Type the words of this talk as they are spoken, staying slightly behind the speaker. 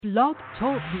Blog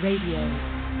Talk Radio.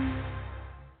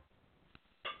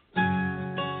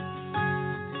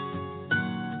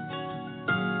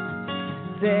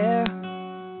 There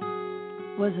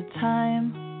was a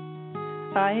time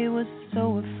I was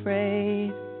so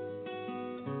afraid,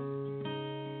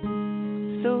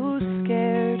 so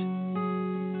scared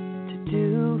to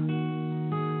do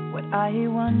what I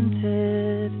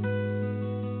wanted.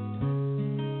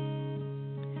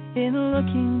 In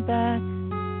looking back,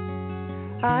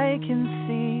 I can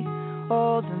see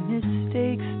all the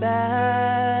mistakes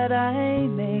that I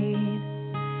made,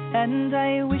 and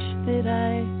I wish that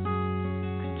I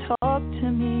could talk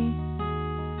to me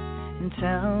and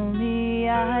tell me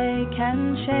I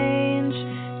can change.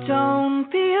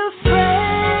 Don't be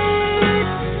afraid,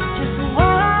 just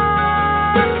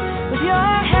walk with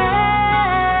your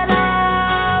head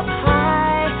up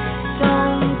high.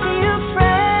 Don't be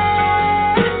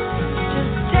afraid,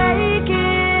 just take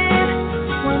it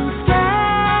one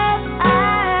step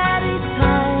at a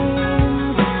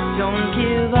time. Don't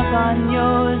give up on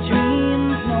your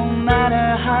dreams, no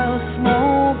matter how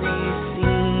small they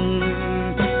seem.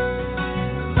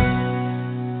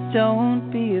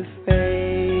 Don't be afraid.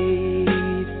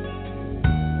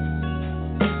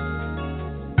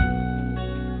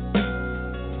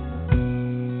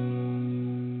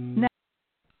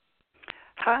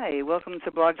 Hi, welcome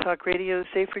to Blog Talk Radio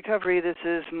Safe Recovery. This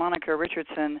is Monica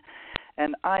Richardson,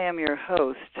 and I am your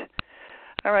host.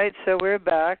 All right, so we're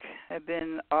back. I've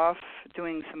been off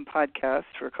doing some podcasts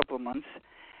for a couple of months,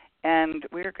 and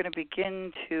we're going to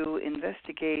begin to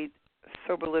investigate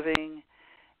sober living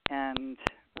and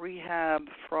rehab,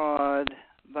 fraud,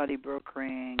 body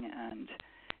brokering, and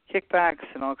kickbacks,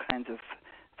 and all kinds of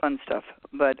fun stuff.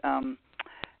 But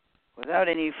without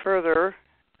any further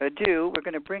ado, we're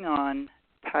going to bring on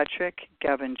Patrick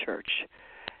Gavin Church.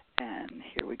 And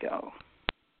here we go.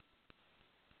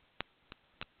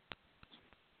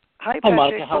 Hi, Patrick. Hi,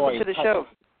 Monica. How are Welcome you? to the show.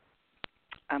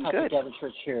 I'm Patrick good. Gavin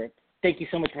Church here. Thank you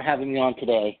so much for having me on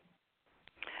today.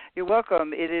 You're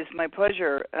welcome. It is my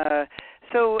pleasure.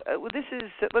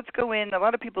 Let's go in. A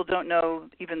lot of people don't know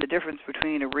even the difference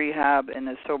between a rehab and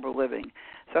a sober living.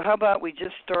 So how about we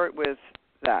just start with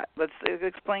that? Let's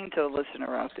explain to the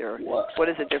listener out there what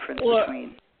is the difference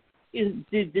between.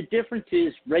 The difference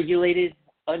is regulated,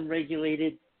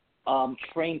 unregulated,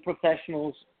 trained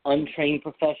professionals, untrained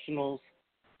professionals.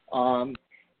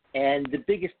 And the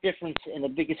biggest difference and the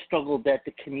biggest struggle that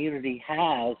the community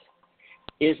has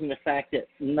is in the fact that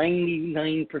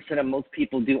 99% of most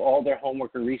people do all their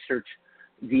homework or research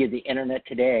via the internet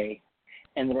today.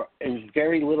 And there is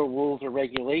very little rules or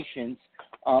regulations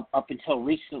up until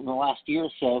recently, in the last year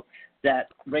or so,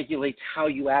 that regulates how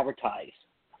you advertise.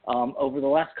 Over the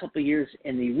last couple of years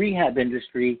in the rehab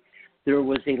industry, there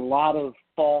was a lot of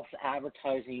false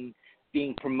advertising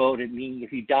being promoted, meaning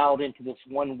if you dialed into this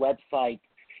one website,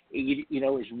 it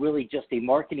was really just a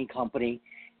marketing company,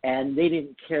 and they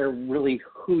didn't care really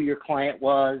who your client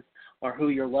was or who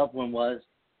your loved one was.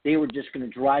 They were just going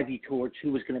to drive you towards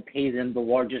who was going to pay them the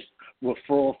largest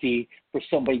referral fee for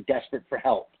somebody desperate for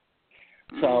help.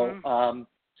 Mm-hmm.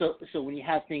 So when you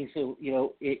have things,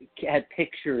 it had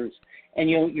pictures, and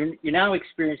you're now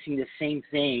experiencing the same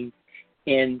thing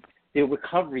in the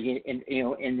recovery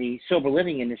in the sober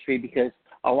living industry, because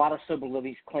a lot of sober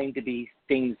livings claim to be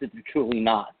things that they're truly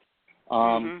not.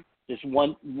 There's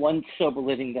one sober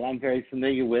living that I'm very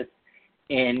familiar with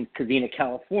in Covina,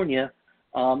 California,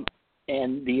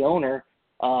 and the owner,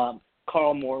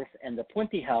 Carl Morris, and the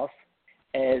Plenty House.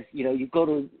 As you go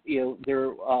to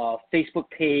their Facebook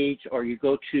page, or you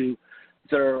go to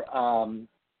their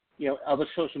other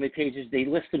social media pages, they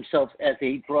list themselves as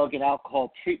a drug and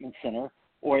alcohol treatment center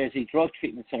or as a drug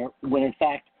treatment center, when in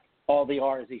fact all they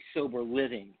are is a sober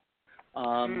living.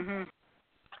 And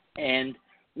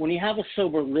when you have a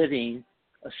sober living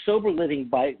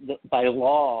by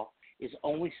law is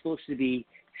only supposed to be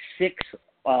 6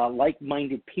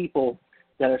 like-minded people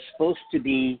that are supposed to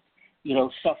be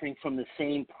suffering from the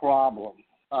same problem.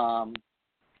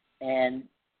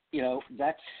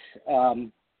 That's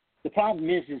the problem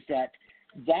is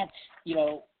that's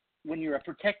when you're a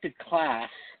protected class,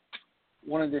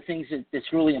 one of the things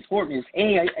that's really important is,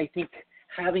 I think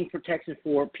having protection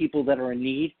for people that are in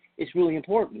need is really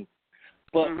important.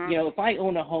 But, if I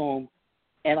own a home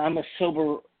and I'm a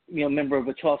sober, member of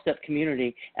a 12-step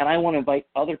community, and I want to invite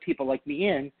other people like me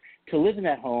in to live in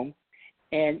that home,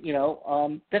 and,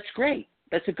 that's great.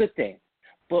 That's a good thing.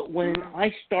 But when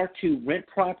I start to rent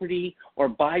property or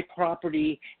buy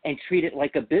property and treat it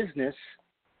like a business,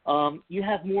 you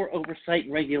have more oversight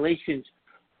and regulations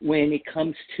when it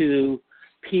comes to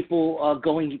people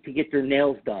going to get their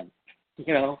nails done.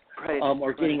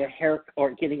 or getting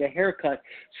a haircut.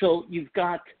 So you've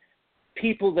got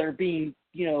people that are being,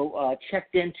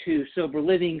 checked into sober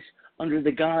livings under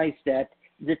the guise that's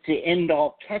the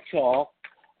end-all, catch-all,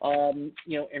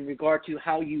 in regard to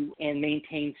how you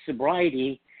maintain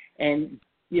sobriety. And,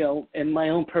 in my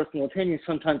own personal opinion,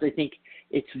 sometimes I think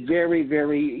it's very,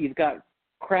 very, you've got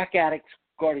crack addicts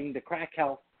guarding the crack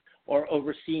house or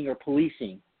overseeing or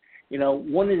policing.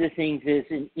 One of the things is,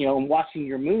 in watching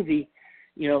your movie,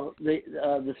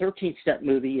 the 13-step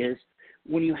movie is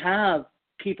when you have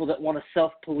people that want to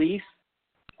self-police,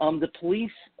 the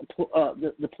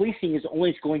policing is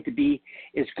always going to be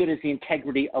as good as the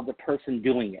integrity of the person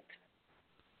doing it.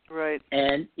 Right.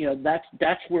 And,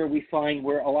 that's where we find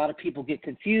where a lot of people get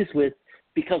confused with,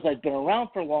 because I've been around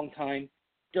for a long time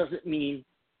doesn't mean,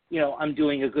 I'm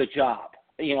doing a good job.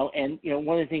 And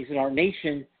one of the things in our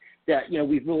nation that,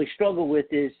 we've really struggled with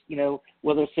is,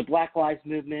 whether it's the Black Lives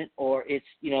Movement or it's,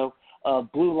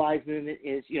 Blue Lives Movement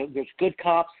is, there's good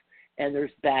cops and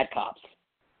there's bad cops.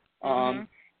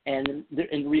 And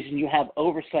the reason you have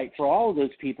oversight for all of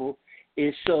those people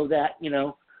is so that,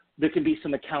 there can be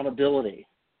some accountability.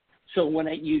 So when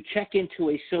you check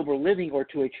into a sober living or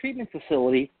to a treatment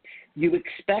facility, you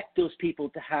expect those people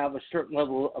to have a certain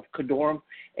level of decorum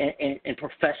and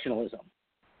professionalism.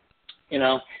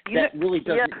 That really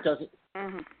doesn't.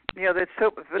 Mm-hmm. Yeah, that's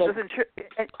so. Doesn't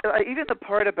even the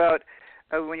part about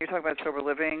when you're talking about sober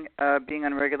living being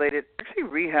unregulated. Actually,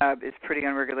 rehab is pretty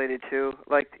unregulated too.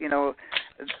 Like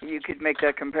you could make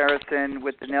that comparison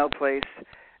with the nail place.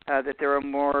 That there are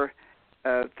more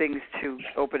things to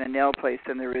open a nail place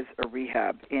than there is a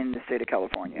rehab in the state of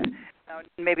California. Now,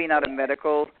 maybe not a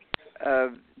medical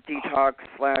detox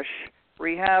 /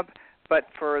 rehab, but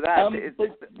for that.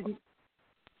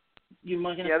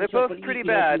 They're both pretty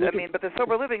bad. But the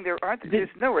sober living, there's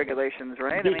no regulations,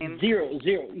 right? Zero.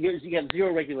 You have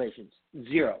zero regulations.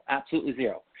 Zero, absolutely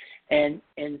zero. And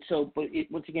so, but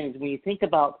once again, is when you think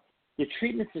about the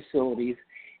treatment facilities,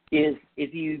 is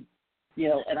if you,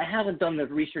 and I haven't done the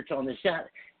research on this yet,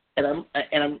 and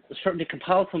I'm starting to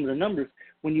compile some of the numbers.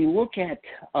 When you look at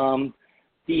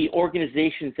the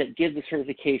organizations that give the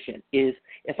certification, is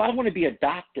if I want to be a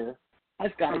doctor,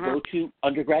 I've got to go to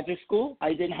undergraduate school.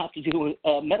 I then have to do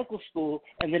a medical school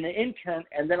and then an intern,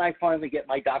 and then I finally get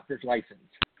my doctor's license.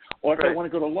 Or if I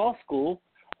want to go to law school,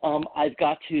 I've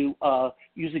got to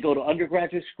usually go to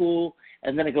undergraduate school,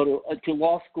 and then I go to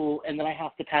law school, and then I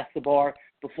have to pass the bar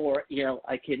before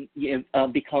I can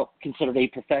become considered a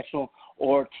professional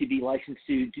or to be licensed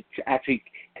to actually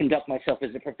conduct myself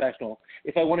as a professional.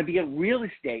 If I want to be a real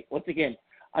estate, once again,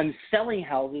 I'm selling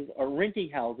houses or renting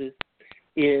houses.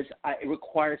 It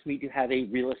requires me to have a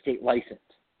real estate license.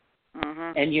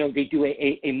 And, they do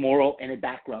a moral and a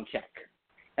background check.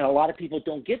 And a lot of people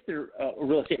don't get their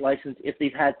real estate license if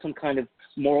they've had some kind of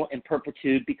moral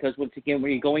inpurpitude, because, once again,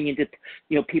 when you're going into,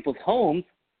 people's homes,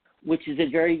 which is a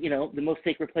very, the most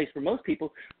sacred place for most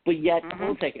people, but yet,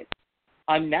 hold a second,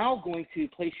 I'm now going to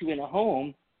place you in a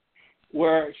home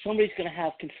where somebody's going to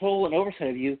have control and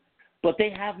oversight of you, but they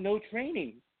have no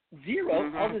training,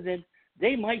 zero, other than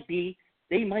they might be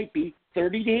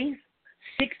 30 days,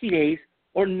 60 days,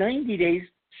 or 90 days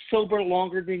sober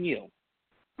longer than you.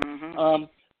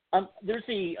 There's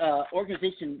a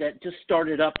organization that just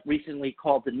started up recently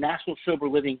called the National Sober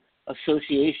Living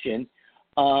Association,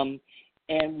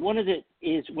 and one of it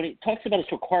is when it talks about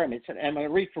its requirements, and I'm going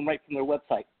to read right from their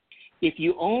website. If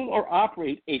you own or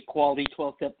operate a quality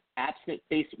 12-step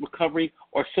abstinence-based recovery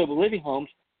or sober living homes,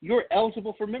 you're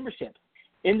eligible for membership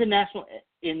in the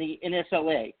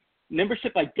NSLA.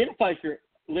 Membership identifies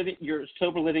your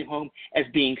sober living home as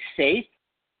being safe,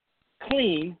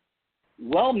 clean,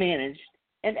 well managed,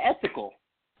 and ethical.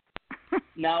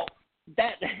 Now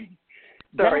that's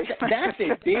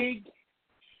a big.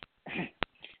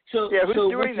 So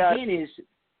doing that?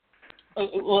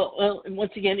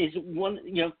 Once again is one.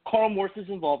 Carl Morse is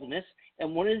involved in this,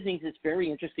 and one of the things that's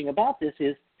very interesting about this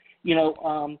is,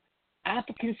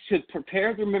 applicants should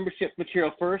prepare their membership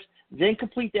material first, then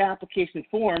complete the application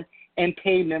form and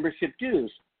pay membership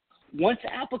dues. Once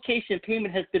application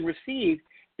payment has been received,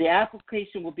 the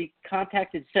application will be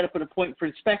contacted to set up an appointment for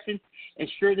inspection.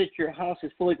 Ensure that your house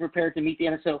is fully prepared to meet the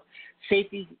NSL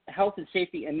health and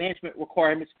safety and management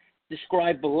requirements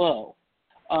described below.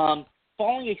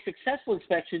 Following a successful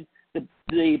inspection,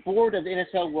 the board of the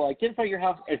NSL will identify your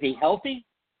house as a healthy,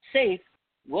 safe,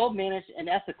 well-managed, and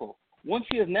ethical. Once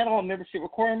you have met all membership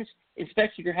requirements,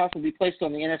 inspection of your house will be placed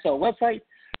on the NSL website,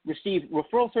 receive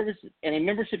referral services, and a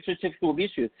membership certificate will be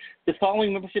issued. The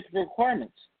following membership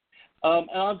requirements. And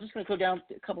I'm just going to go down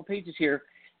a couple pages here.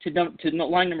 to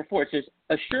line number 4. It says,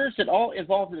 assures that all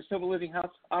involved in the sober living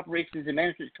house operations and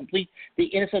management complete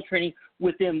the NFL training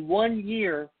within 1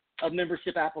 year of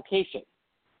membership application.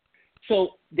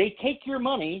 So they take your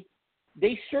money,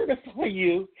 they certify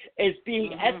you as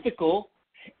being ethical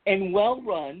and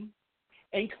well-run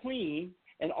and clean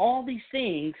and all these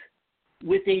things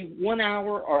with a 1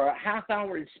 hour or a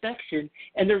half-hour inspection,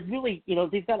 and they're really,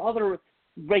 they've got other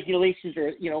regulations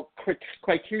or,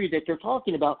 criteria that they're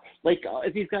talking about, like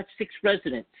if you've got 6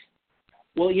 residents.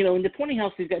 Well, in the 20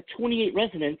 house, they've got 28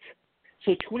 residents,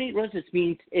 so 28 residents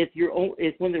means if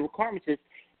one of the requirements is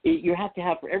you have to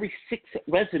have, for every 6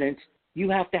 residents, you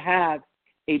have to have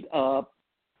a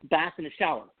bath and a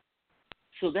shower.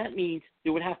 So that means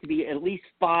there would have to be at least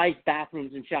 5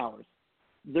 bathrooms and showers.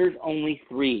 There's only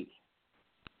 3.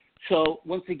 So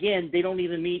once again, they don't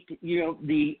even meet,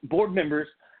 the board members'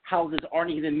 houses aren't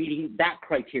even meeting that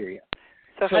criteria.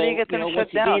 So how do you get them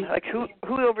shut down? Like who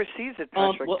oversees it,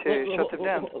 Patrick, to shut them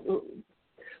down?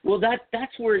 Well,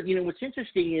 that's where, what's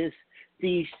interesting is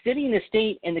the city and the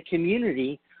state and the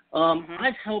community.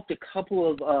 I've helped a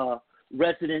couple of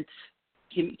residents,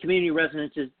 community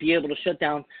residences, be able to shut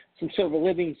down some sober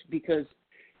livings because,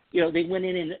 they went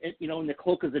in the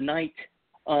cloak of the night.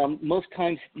 Most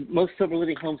times, most sober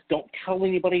living homes don't tell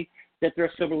anybody that they're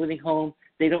a sober living home.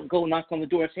 They don't go knock on the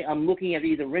door and say, I'm looking at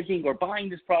either renting or buying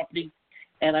this property,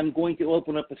 and I'm going to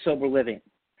open up a sober living.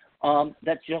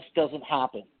 That just doesn't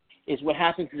happen. Is what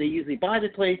happens is they usually buy the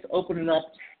place, open it up,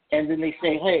 and then they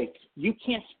say, hey, you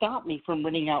can't stop me from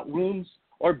renting out rooms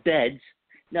or beds.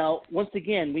 Now, once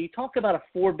again, when you talk about a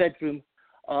 4-bedroom,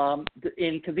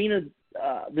 in Covina,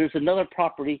 there's another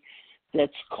property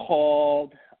that's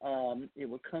called, it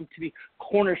will come to be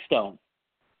Cornerstone.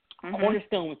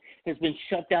 Cornerstone has been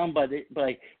shut down by the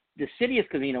city of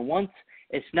Covina once.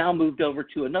 It's now moved over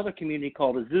to another community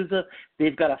called Azusa.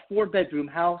 They've got a 4-bedroom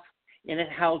house, and it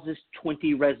houses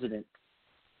 20 residents.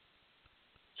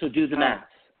 So do the math.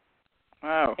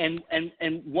 Wow. And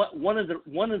one of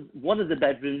the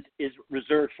bedrooms is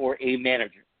reserved for a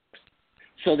manager.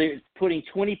 So they're putting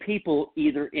 20 people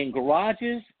either in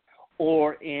garages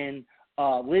or in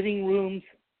living rooms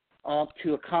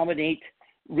to accommodate,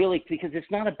 really, because it's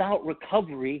not about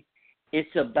recovery,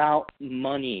 it's about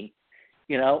money.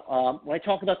 When I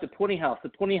talk about the Pudding House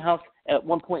at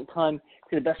one point in time,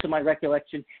 to the best of my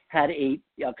recollection, had a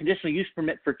conditional use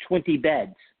permit for 20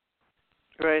 beds.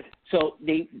 Right. So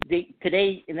they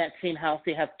today in that same house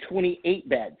they have 28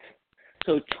 beds.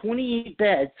 So 28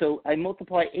 beds. So I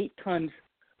multiply 8 times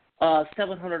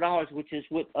 $700, which is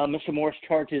what Mr. Morris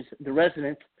charges the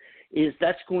residents.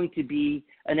 That's going to be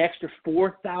an extra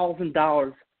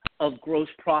 $4,000 of gross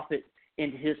profit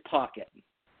into his pocket.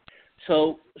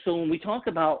 So when we talk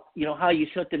about how you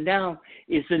shut them down,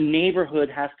 is the neighborhood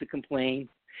has to complain,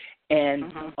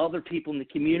 and other people in the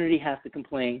community have to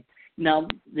complain. Now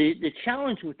the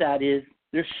challenge with that is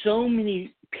there's so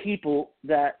many people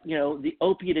that the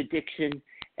opiate addiction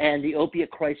and the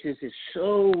opiate crisis is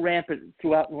so rampant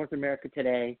throughout North America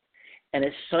today, and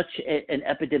it's such an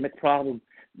epidemic problem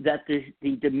that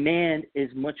the demand is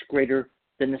much greater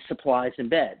than the supplies and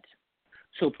beds.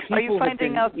 So people are you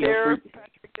finding out there,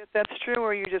 Patrick, that that's true,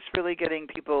 or are you just really getting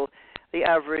people, the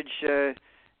average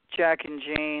Jack and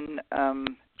Jane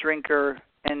drinker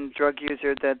and drug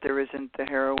user, that there isn't the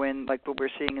heroin like what we're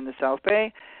seeing in the South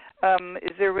Bay?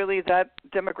 Is there really that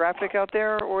demographic out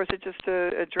there, or is it just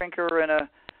a drinker and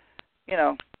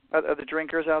are the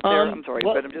drinkers out there? I'm sorry,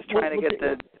 but I'm just trying to get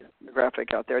the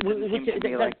demographic out there. It doesn't seem to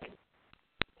me like.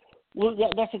 Well,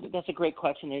 that's a great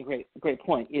question and a great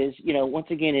point. Is once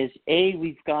again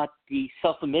we've got the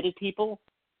self-admitted people.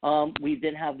 We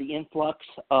then have the influx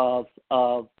of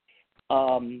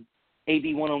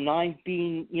AB 109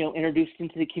 being introduced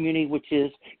into the community, which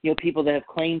is people that have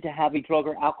claimed to have a drug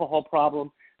or alcohol problem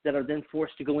that are then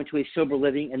forced to go into a sober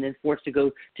living and then forced to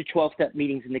go to 12-step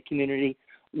meetings in the community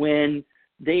when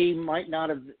they might not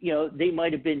have they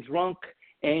might have been drunk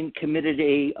and committed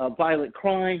a violent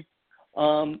crime.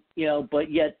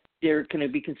 But yet they're going to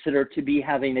be considered to be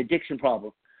having an addiction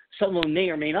problem. Some of them may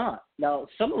or may not. Now,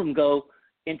 some of them go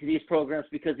into these programs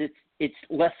because it's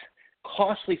less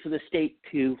costly for the state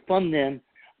to fund them,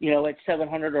 at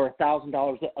 $700 or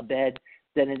 $1,000 a bed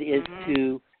than it is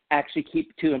to actually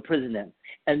to imprison them.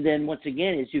 And then once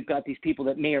again, is you've got these people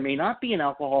that may or may not be an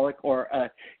alcoholic or a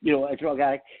drug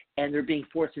addict, and they're being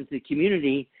forced into the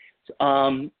community,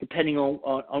 depending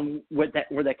on where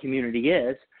that community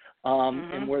is.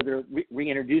 And where they're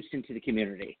reintroduced into the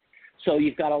community. So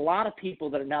you've got a lot of people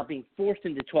that are now being forced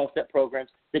into 12-step programs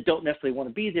that don't necessarily want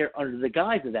to be there under the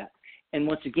guise of that. And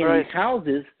once again,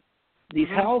 these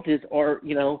houses are,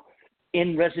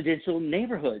 in residential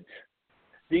neighborhoods.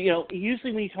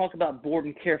 Usually when you talk about board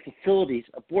and care facilities,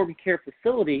 a board and care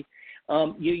facility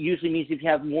usually means if you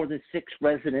have more than 6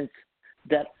 residents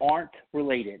that aren't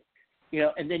related,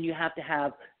 and then you have to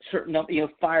have certain,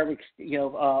 fire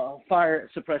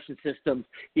suppression systems.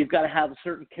 You've got to have a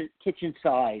certain kitchen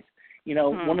size.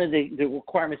 One of the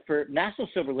requirements for National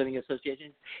Sober Living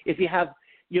Association, if you have,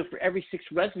 for every 6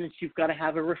 residents, you've got to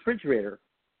have a refrigerator.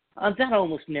 That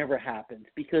almost never happens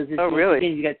because really?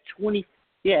 Again, you got 20.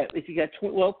 Yeah, if you got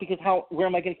 20, well, because where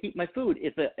am I going to keep my food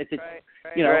if it's right.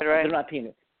 they're not paying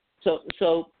it?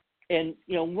 So and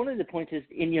one of the points is,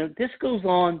 and this goes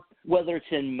on whether it's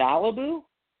in Malibu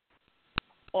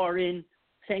or in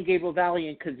San Gabriel Valley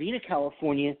in Covina,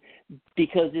 California,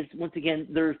 because it's, once again,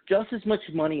 there's just as much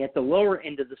money at the lower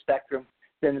end of the spectrum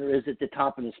than there is at the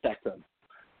top of the spectrum.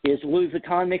 Louis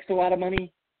Vuitton makes a lot of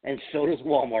money, and so does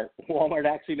Walmart. Walmart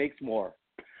actually makes more.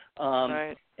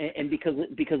 Right. And because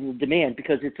of the demand,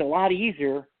 because it's a lot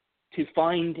easier to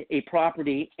find a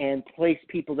property and place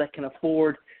people that can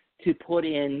afford to put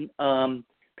in,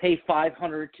 pay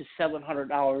 $500 to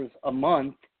 $700 a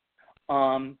month.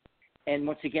 And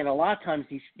once again, a lot of times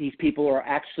these people are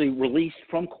actually released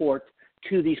from court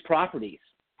to these properties.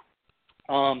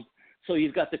 So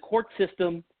you've got the court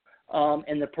system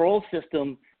and the parole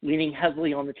system leaning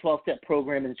heavily on the 12-step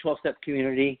program and the 12-step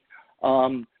community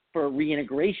for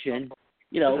reintegration.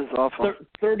 This is awful.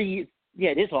 30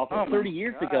 it is awful. Oh 30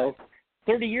 years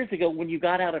ago, when you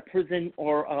got out of prison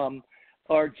or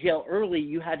jail early,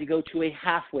 you had to go to a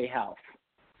halfway house.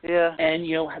 Yeah. And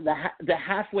the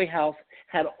halfway house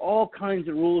had all kinds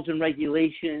of rules and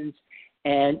regulations,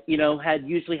 and had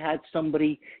usually had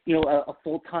somebody, a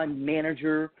full-time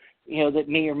manager, that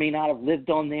may or may not have lived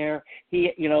on there.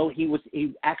 He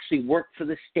actually worked for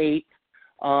the state.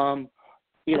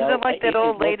 Isn't it like that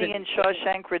old lady in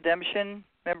Shawshank Redemption?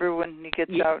 Remember when he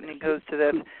gets out and he goes to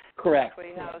that correct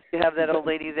house? You have that old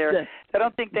lady there. I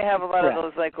don't think they have a lot of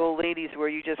those like old ladies where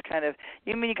you just kind of.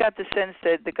 You got the sense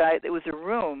that the guy, it was a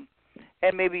room,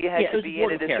 and maybe you had to be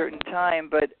in at a certain time,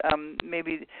 but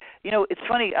maybe it's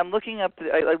funny. I'm looking up.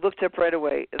 I looked up right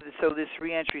away. So this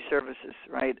reentry services,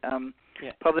 right?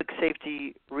 Public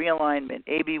Safety Realignment,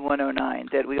 AB 109,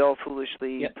 that we all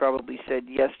foolishly probably said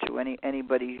yes to.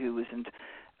 Anybody who isn't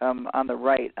on the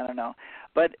right, I don't know.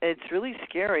 But it's really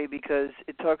scary because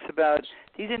it talks about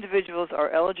these individuals are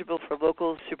eligible for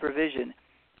local supervision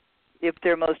if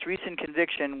their most recent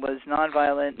conviction was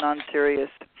nonviolent, non-serious.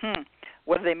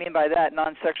 What do they mean by that?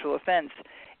 Non-sexual offense.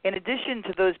 In addition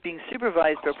to those being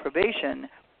supervised by probation,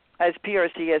 as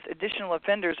PRCS, additional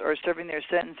offenders are serving their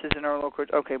sentences in our local,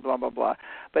 blah, blah, blah.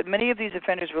 But many of these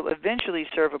offenders will eventually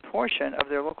serve a portion of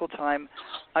their local time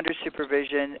under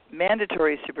supervision,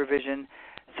 mandatory supervision.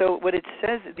 So what it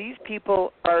says, these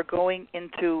people are going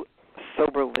into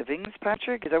sober livings,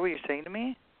 Patrick? Is that what you're saying to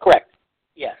me? Correct.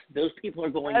 Yes, those people are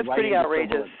going That's right pretty into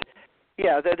outrageous.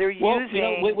 Yeah, they're using...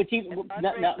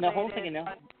 Now, hold on a second now.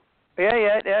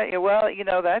 Yeah. Well,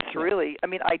 that's really... I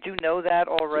mean, I do know that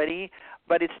already,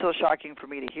 but it's still shocking for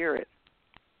me to hear it.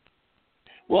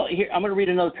 Well, here, I'm going to read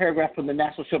another paragraph from the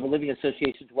National Sober Living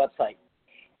Association's website.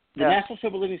 The National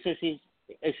Sober Living Association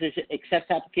accepts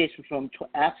applications from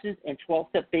abstinence and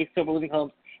 12-step-based sober living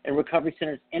homes and recovery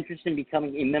centers interested in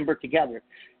becoming a member together,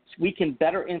 so we can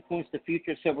better influence the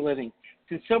future of sober living.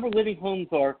 Since sober living homes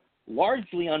are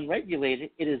largely unregulated,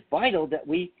 it is vital that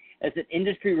we as an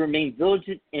industry remain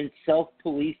vigilant in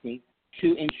self-policing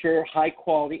to ensure high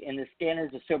quality and the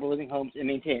standards of sober living homes are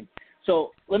maintained.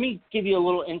 So let me give you a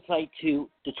little insight to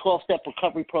the 12-step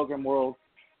recovery program world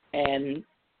and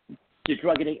the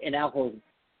drug addict and alcoholism.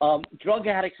 Drug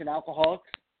addicts and alcoholics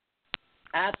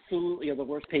absolutely are the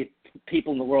worst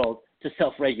people in the world to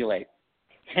self-regulate.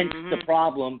 Hence the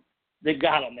problem they've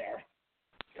got them there.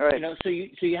 All right.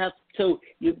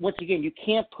 Once again, you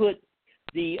can't put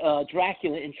the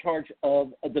Dracula in charge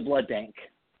of the blood bank.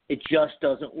 It just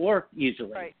doesn't work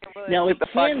usually. Right. Well, now it the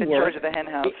can fox in work. charge of the hen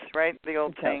house, right? The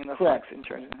old saying, the correct. fox in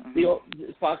charge.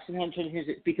 The fox in hen charge,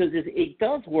 because it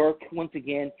does work once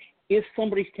again if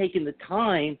somebody's taken the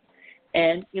time.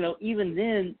 And even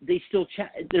then,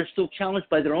 they're still challenged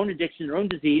by their own addiction, their own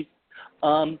disease,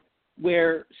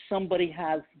 where somebody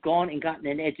has gone and gotten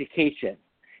an education.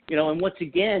 And once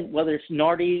again, whether it's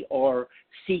NARDI or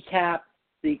CCAP,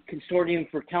 the Consortium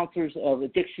for Counselors of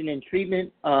Addiction and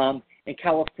Treatment in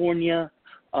California,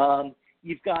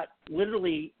 you've got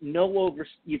literally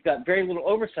you've got very little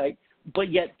oversight,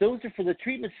 but yet those are for the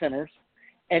treatment centers.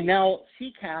 And now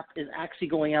CCAP is actually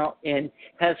going out and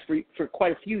has for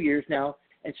quite a few years now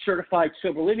and certified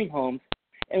sober living homes.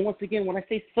 And once again, when I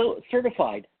say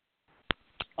certified,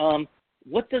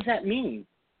 what does that mean?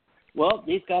 Well,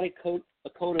 they've got a code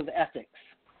of ethics.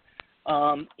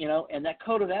 And that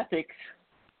code of ethics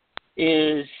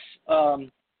is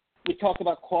they talk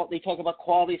about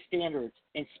quality standards,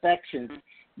 inspections,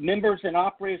 members and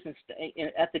operators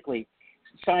and ethically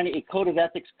sign a code of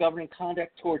ethics governing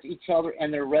conduct towards each other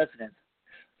and their residents.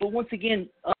 But once again,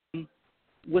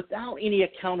 without any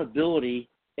accountability,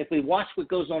 if we watch what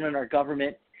goes on in our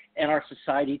government and our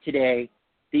society today,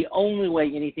 the only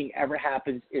way anything ever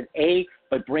happens is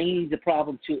by bringing the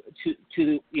problem to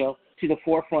the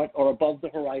forefront or above the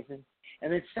horizon,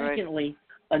 and then secondly,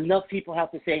 enough people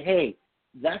have to say, hey,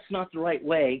 that's not the right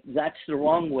way, that's the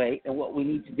wrong way, and what we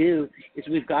need to do is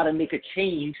we've got to make a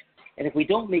change, and if we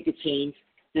don't make a change,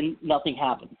 then nothing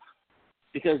happens.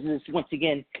 Because once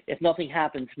again, if nothing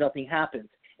happens, nothing happens.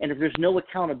 And if there's no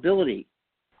accountability,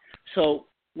 so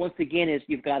once again, is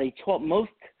you've got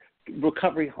most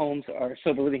recovery homes or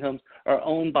sober living homes are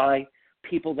owned by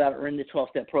people that are in the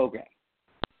 12-step program.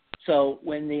 So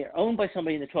when they're owned by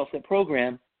somebody in the 12-step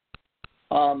program,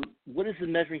 what is the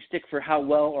measuring stick for how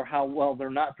well they're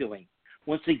not doing?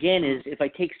 Once again, is if I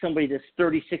take somebody that's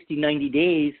 30, 60, 90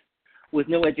 days with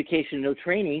no education, no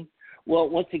training, well,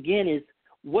 once again, is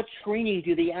what training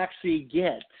do they actually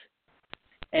get?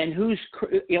 And who's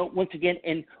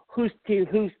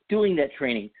doing that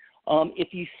training?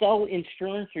 If you sell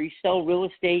insurance or you sell real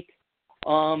estate,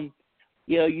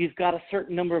 you've got a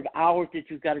certain number of hours that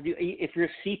you've got to do. If you're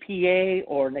a CPA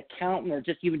or an accountant or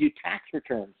just even do tax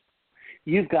returns,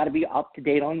 you've got to be up to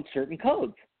date on certain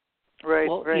codes. Right.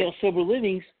 Well, right. Sober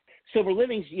livings.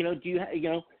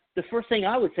 The first thing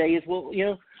I would say is,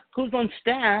 who's on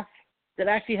staff that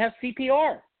actually has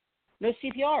CPR? No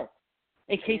CPR.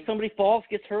 In case somebody falls,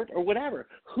 gets hurt, or whatever.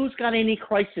 Who's got any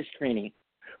crisis training?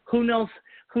 Who knows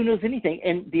anything?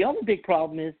 And the other big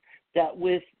problem is that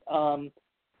with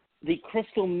the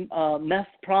crystal meth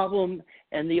problem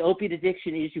and the opiate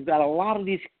addiction is you've got a lot of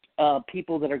these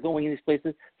people that are going in these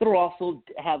places that are also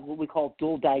have what we call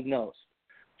dual diagnosed.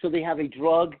 So they have a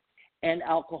drug and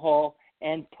alcohol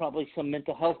and probably some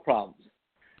mental health problems.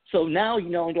 So now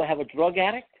not only do I have a drug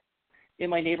addict in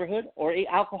my neighborhood or an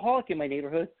alcoholic in my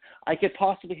neighborhood, I could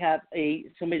possibly have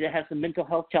somebody that has some mental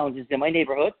health challenges in my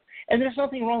neighborhood, and there's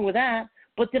nothing wrong with that.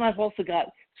 But then I've also got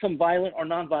some violent or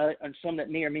nonviolent, and some that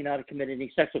may or may not have committed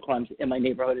any sexual crimes in my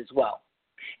neighborhood as well.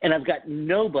 And I've got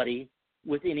nobody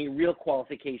with any real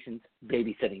qualifications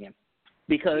babysitting him,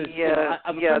 because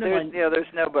there's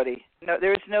nobody. No,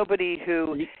 there's nobody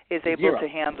who is able to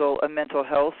handle a mental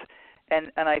health,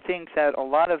 and I think that a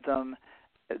lot of them.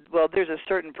 Well, there's a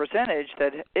certain percentage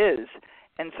that is,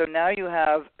 and so now you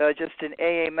have just an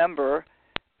AA member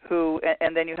who,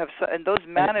 and then you have and those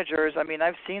managers. I mean,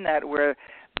 I've seen that where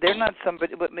they're not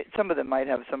somebody. Some of them might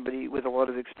have somebody with a lot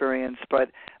of experience, but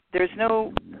there's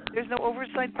no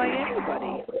oversight by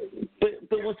anybody.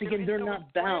 But once again, they're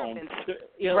not bound.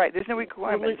 Right? There's no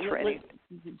requirements for anything.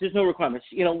 There's no requirements.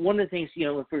 One of the things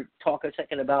if we talk a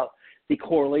second about the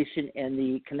correlation and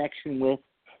the connection with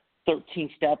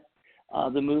 13-step.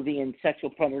 The movie and Sexual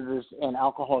Predators and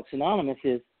Alcoholics Anonymous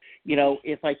is,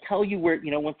 if I tell you where,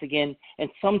 once again, in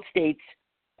some states,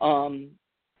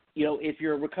 if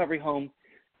you're a recovery home,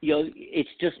 it's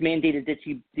just mandated that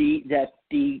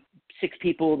the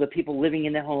the people living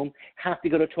in the home have to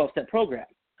go to a 12-step program.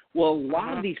 Well, a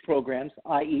lot of these programs,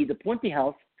 i.e. the Puente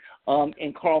House,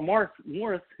 and Carl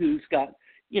Morris, who's got,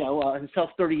 himself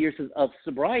 30 years of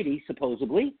sobriety,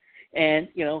 supposedly, and,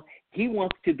 he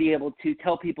wants to be able to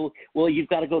tell people, well, you've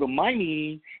got to go to my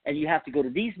meeting, and you have to go to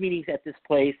these meetings at this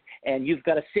place, and you've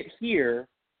got to sit here.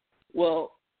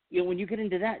 Well, when you get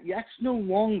into that, that's no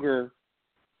longer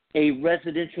a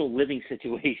residential living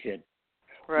situation.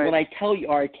 Right. When I tell you,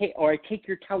 or I take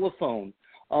your telephone.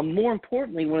 More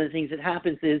importantly, one of the things that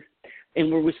happens is,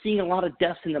 and where we're seeing a lot of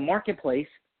deaths in the marketplace,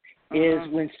 is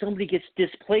when somebody gets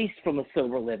displaced from a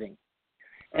sober living.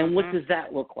 And what does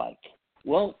that look like?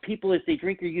 Well, people, if they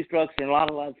drink or use drugs, they're not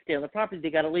allowed to stay on the property.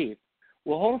 They got to leave.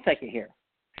 Well, hold a second here.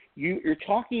 You're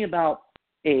talking about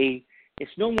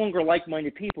it's no longer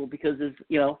like-minded people because,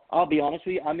 I'll be honest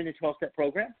with you, I'm in a 12-step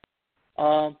program,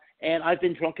 and I've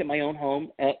been drunk at my own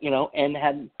home, and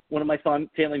had one of my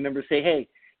family members say, hey,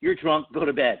 you're drunk, go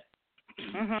to bed.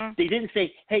 They didn't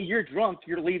say, hey, you're drunk,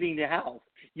 you're leaving the house.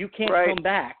 You can't come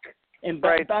back. And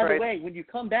by the way, when you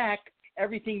come back,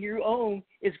 everything you own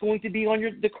is going to be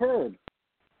on the curb.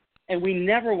 And we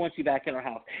never want you back in our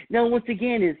house. Now, once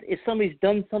again, if somebody's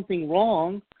done something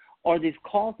wrong or they've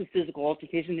caused a physical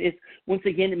altercation, it's, once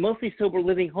again, mostly sober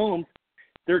living homes,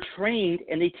 they're trained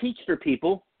and they teach their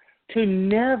people to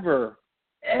never,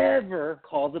 ever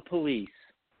call the police.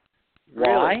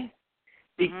 Really? Why?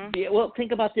 Well,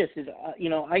 think about this. Is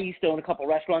I used to own a couple of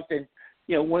restaurants, and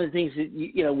one of the things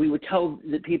that we would tell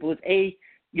the people is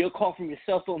call from your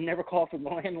cell phone, never call from the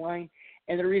landline.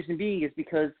 And the reason being is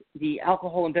because the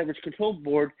Alcohol and Beverage Control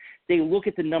Board, they look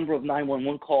at the number of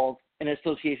 911 calls in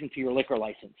association to your liquor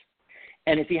license.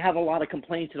 And if you have a lot of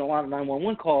complaints and a lot of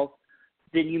 911 calls,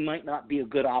 then you might not be a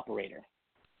good operator.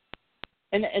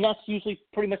 And that's usually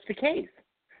pretty much the case.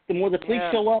 The more the police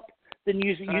show up, then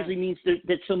usually means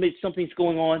that something's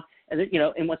going on. And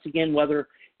and once again, whether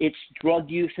it's drug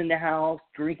use in the house,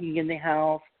 drinking in the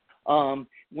house,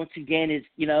 once again is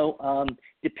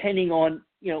depending on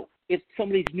if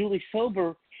somebody's newly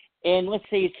sober, and let's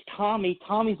say it's Tommy's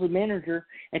the manager,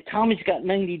 and Tommy's got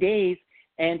 90 days,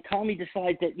 and Tommy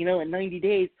decides that in 90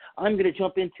 days I'm going to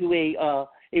jump into a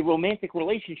romantic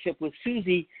relationship with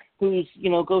Susie, who's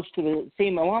goes to the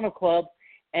same Milano club,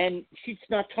 and she's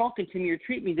not talking to me or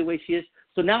treating me the way she is.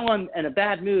 So now I'm in a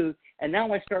bad mood, and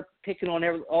now I start picking on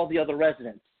all the other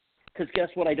residents. Because guess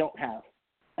what? I don't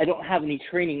have any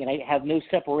training, and I have no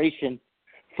separation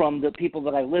from the people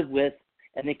that I live with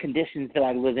and the conditions that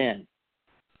I live in.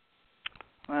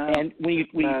 Wow. And when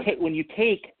you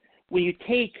take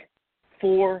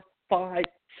 4, 5,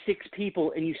 6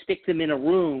 people and you stick them in a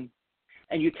room,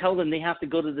 and you tell them they have to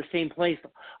go to the same place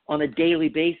on a daily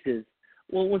basis,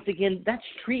 well, once again, that's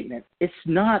treatment. It's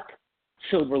not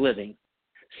sober living.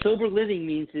 Sober living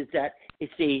means is that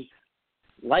it's a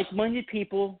like-minded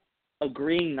people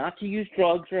agreeing not to use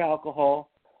drugs or alcohol,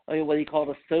 whether you call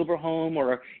it a sober home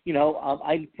or,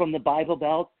 I'm from the Bible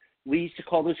Belt. We used to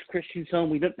call this Christian's home.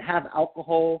 We didn't have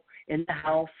alcohol in the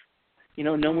house.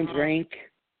 No one drank.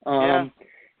 But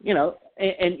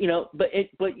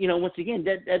once again,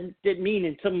 that didn't mean.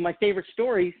 And some of my favorite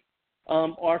stories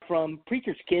are from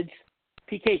preachers' kids,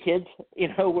 PK kids,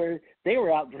 where they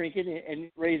were out drinking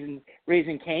and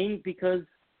raising Cain, because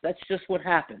that's just what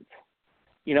happens.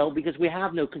 Because we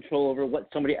have no control over what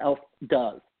somebody else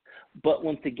does. But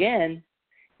once again,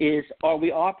 are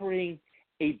we operating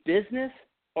a business,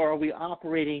 or are we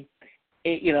operating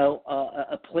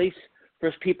a place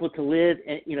for people to live?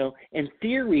 And in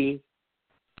theory,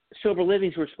 sober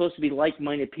livings were supposed to be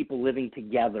like-minded people living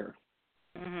together.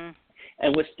 Mm-hmm.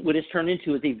 And what it's turned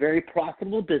into is a very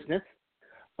profitable business,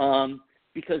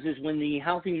 because when the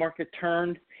housing market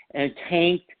turned and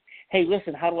tanked, hey,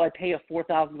 listen, how do I pay a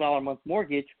 $4,000 a month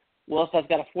mortgage? Well, if I've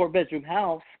got a 4-bedroom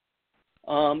house,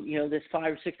 there's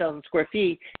 5,000 or 6,000 square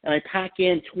feet, and I pack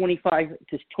in 25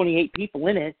 to 28 people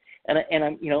in it, and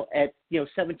I'm at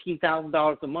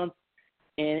 $17,000 a month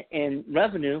in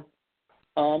revenue,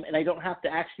 and I don't have to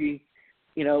actually,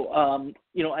 I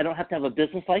don't have to have a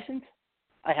business license.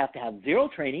 I have to have zero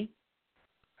training,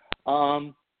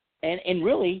 and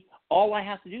really all I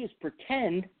have to do is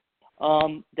pretend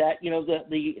that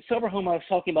the sober home I was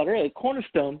talking about earlier,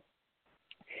 Cornerstone.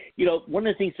 One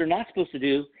of the things they're not supposed to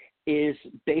do is,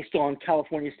 based on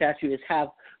California statute, is have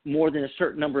more than a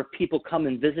certain number of people come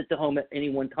and visit the home at any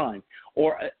one time,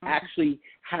 or actually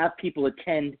have people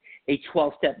attend a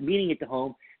 12-step meeting at the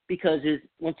home, because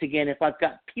once again, if I've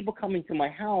got people coming to my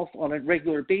house on a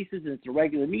regular basis and it's a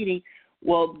regular meeting,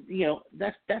 well,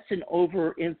 that's an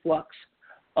over influx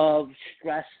of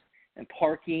stress and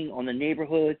parking on the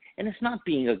neighborhood, and it's not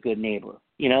being a good neighbor.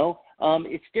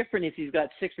 It's different if you've got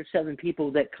 6 or 7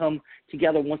 people that come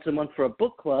together once a month for a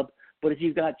book club, but if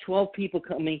you've got 12 people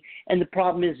coming, and the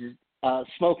problem is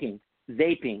smoking,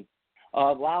 vaping,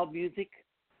 loud music,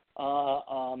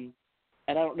 and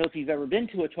I don't know if you've ever been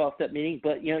to a 12-step meeting,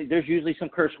 but there's usually some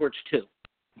curse words too.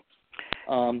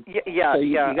 I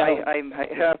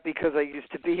have, because I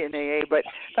used to be in AA. But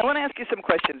I want to ask you some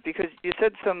questions, because you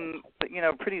said some,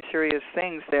 pretty serious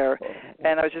things there,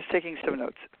 and I was just taking some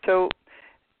notes. So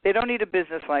they don't need a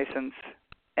business license,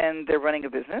 and they're running a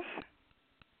business?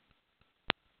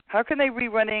 How can they be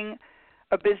running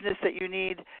a business that you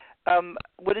need?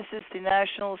 What is this, the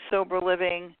National Sober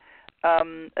Living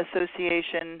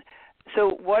Association?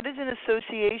 So what is an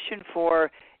association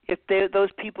for if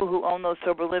those people who own those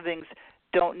sober livings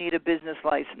don't need a business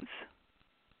license?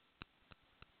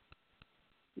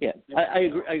 Yeah, I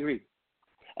agree. I agree.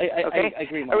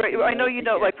 All right. I know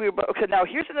Okay, now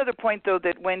here's another point, though,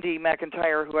 that Wendy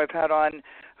McIntyre, who I've had on,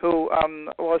 who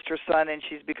lost her son, and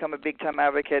she's become a big-time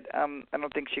advocate. I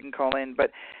don't think she can call in,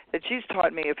 but that she's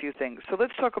taught me a few things. So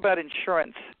let's talk about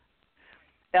insurance.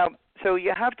 Now, so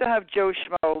you have to have Joe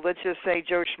Schmo. Let's just say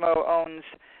Joe Schmo owns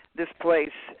this place,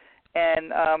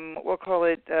 and we'll call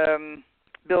it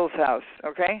Bill's house,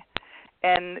 okay?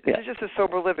 And this is just a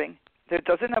sober living that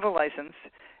doesn't have a license.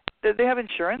 Do they have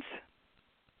insurance?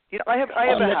 I have a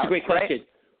house. That's a great question.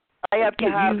 Right? I have to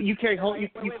have. You carry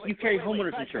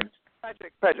homeowners insurance.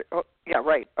 Patrick. Oh, yeah,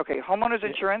 right. Okay, homeowners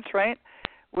insurance, right?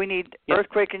 We need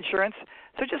earthquake insurance.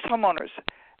 So just homeowners.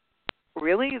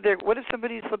 Really? What if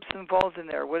somebody slips and falls in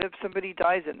there? What if somebody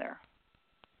dies in there?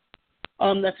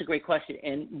 That's a great question.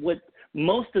 And whether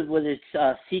it's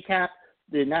CCAP,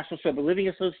 the National Sober Living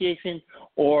Association,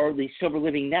 or the Sober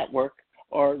Living Network,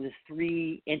 are the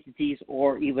three entities,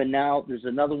 or even now there's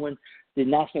another one, the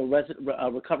National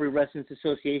Recovery Residents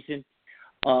Association,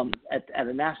 at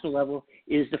a national level,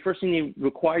 is the first thing they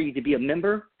require you to be a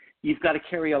member. You've got to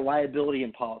carry a liability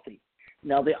in policy.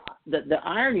 Now, the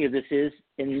irony of this is,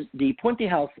 in the Puente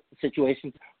House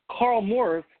situation, Carl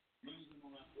Morris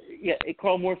is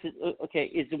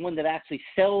the one that actually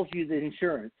sells you the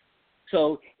insurance.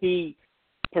 So he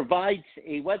provides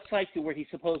a website to where he's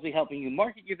supposedly helping you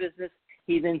market your business.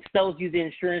 He then sells you the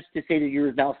insurance to say that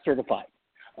you're now certified.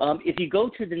 If you go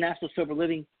to the National Sober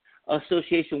Living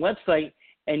Association website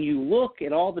and you look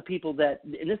at all the people that,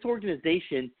 and this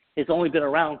organization has only been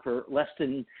around for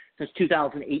since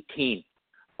 2018.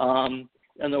 On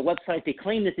their website, they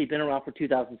claim that they've been around for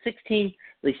 2016.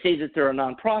 They say that they're a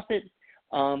nonprofit.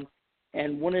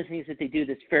 And one of the things that they do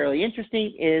that's fairly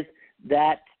interesting is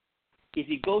that if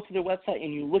you go to their website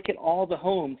and you look at all the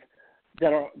homes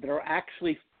that are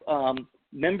actually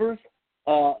members,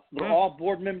 they're all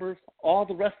board members. All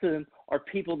the rest of them are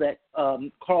people that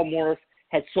Carl Morris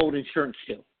had sold insurance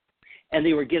to, and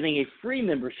they were giving a free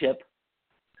membership.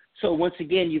 So once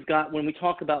again, you've got, when we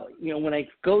talk about, when I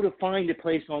go to find a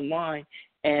place online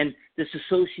and this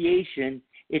association,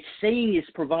 it's saying it's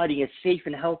providing a safe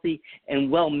and healthy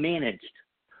and well managed.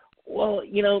 Well,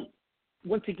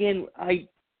 once again, I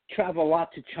travel a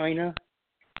lot to China,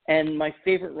 and my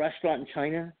favorite restaurant in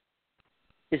China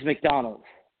is McDonald's,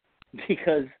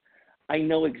 because I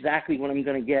know exactly what I'm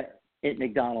going to get at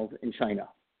McDonald's in China.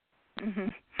 Mm-hmm.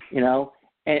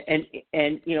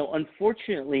 And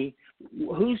unfortunately,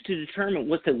 who's to determine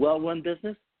what's a well-run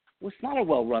business, what's not a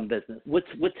well-run business,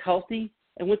 what's healthy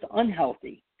and what's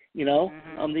unhealthy?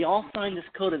 Mm-hmm. They all sign this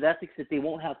code of ethics that they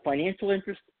won't have financial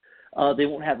interest, they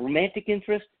won't have romantic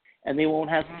interest, and they won't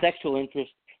have sexual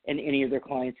interest in any of their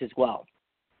clients as well.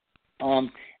 And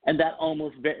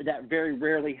that very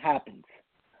rarely happens.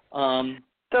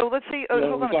 So let's see.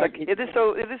 Hold on a second. If this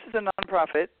is a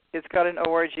nonprofit, it's got an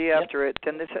ORG after it.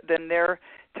 Then their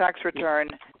tax return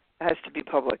has to be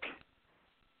public.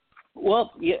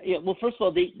 Well, yeah. Well, first of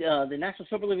all, the National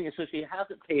Sober Living Association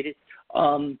hasn't paid it.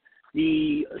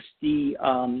 The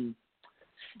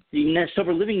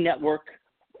Sober Living Network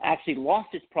actually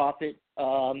lost its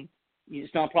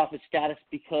its nonprofit status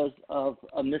because of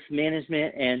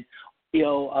mismanagement and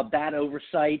a bad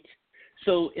oversight.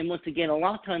 So, and once again, a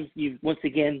lot of times the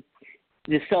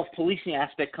self-policing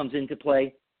aspect comes into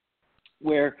play,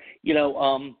 where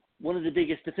one of the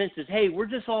biggest defenses, hey, we're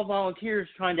just all volunteers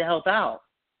trying to help out.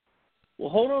 Well,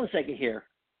 hold on a second here.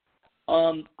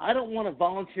 I don't want a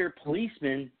volunteer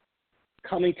policeman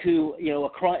coming to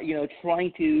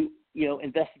trying to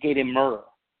investigate a murder.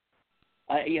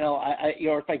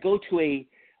 If I go to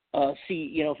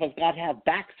if I've got to have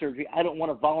back surgery, I don't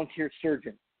want a volunteer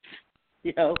surgeon.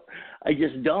 I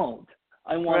just don't.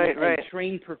 I want a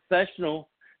trained professional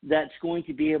that's going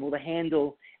to be able to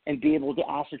handle and be able to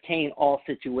ascertain all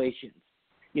situations.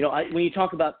 When you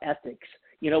talk about ethics,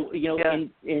 and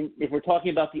if we're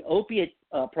talking about the opiate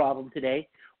problem today,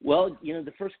 well,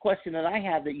 the first question that I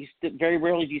have that very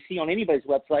rarely do you see on anybody's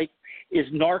website is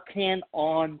Narcan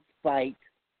on site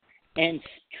and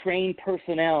trained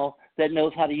personnel that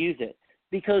knows how to use it.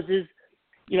 Because if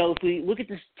we look at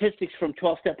the statistics from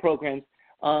 12-step programs,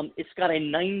 it's got a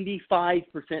 95%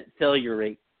 failure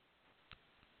rate.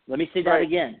 Let me say that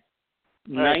again.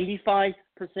 95%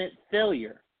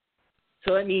 failure.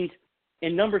 So that means,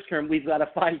 in numbers terms, we've got a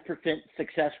 5%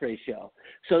 success ratio.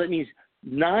 So that means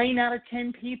 9 out of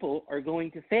 10 people are going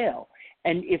to fail.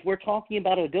 And if we're talking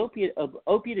about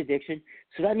opiate addiction,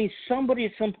 so that means somebody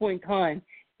at some point in time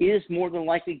is more than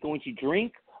likely going to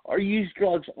drink or use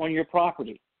drugs on your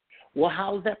property. Well,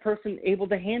 how is that person able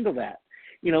to handle that?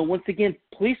 Once again,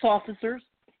 police officers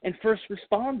and first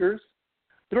responders,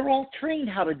 they're all trained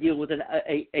how to deal with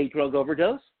a drug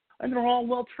overdose, and they're all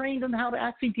well trained on how to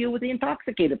actually deal with the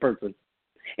intoxicated person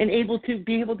and able to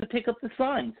pick up the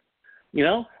signs.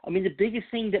 The biggest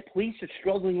thing that police are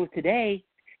struggling with today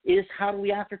is how do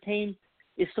we ascertain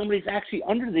if somebody's actually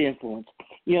under the influence.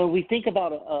 We think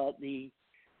about the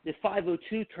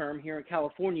 502 term here in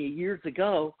California years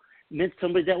ago meant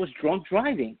somebody that was drunk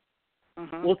driving.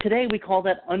 Mm-hmm. Well, today we call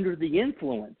that under the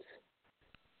influence.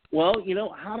 Well,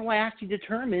 how do I actually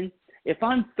determine if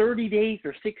I'm 30 days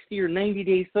or 60 or 90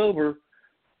 days sober,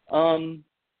 and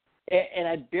and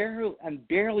I'm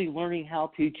barely learning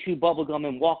how to chew bubble gum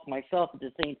and walk myself at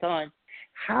the same time.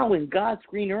 How in God's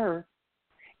green earth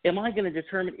am I going to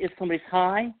determine if somebody's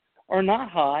high or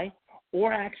not high,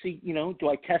 or actually, do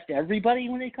I test everybody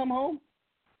when they come home?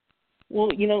 Well,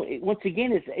 once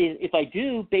again, if I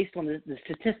do, based on the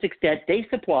statistics that they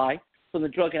supply from the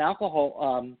Drug and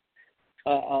Alcohol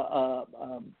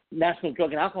National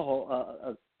Drug and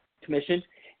Alcohol Commission,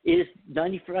 is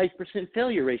 95%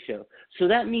 failure ratio. So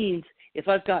that means if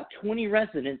I've got 20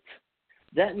 residents,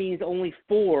 that means only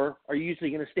 4 are usually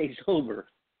going to stay sober.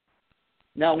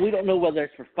 Now, we don't know whether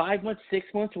it's for 5 months, 6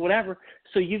 months, or whatever.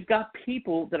 So you've got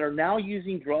people that are now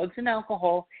using drugs and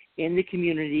alcohol in the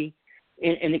community,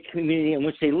 in the community in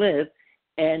which they live,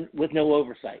 and with no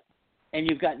oversight. And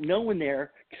you've got no one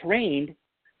there trained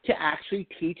to actually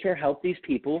teach or help these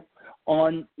people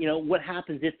on, what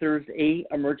happens if there's a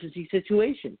emergency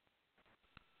situation.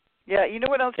 Yeah, you know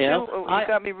what else, too? You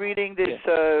got me reading this,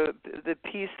 the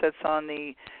piece that's on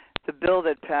the bill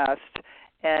that passed,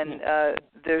 and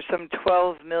there's some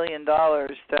 $12 million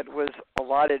that was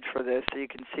allotted for this. So you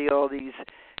can see all these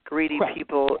greedy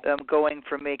people going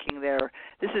for making their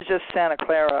 – this is just Santa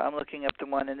Clara. I'm looking up the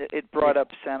one, and it brought up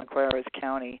Santa Clara's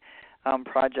county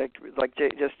project. Like,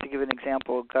 just to give an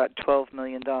example, got $12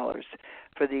 million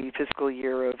for the fiscal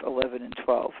year of 11 and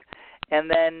 12. And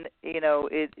then,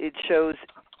 it shows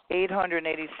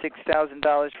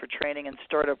 $886,000 for training and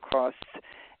startup costs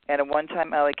and a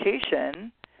one-time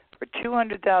allocation for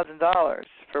 $200,000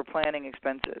 for planning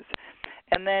expenses.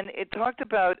 And then it talked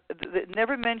about, it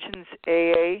never mentions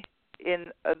AA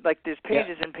in, there's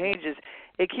pages and pages.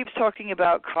 It keeps talking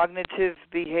about cognitive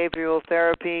behavioral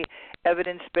therapy,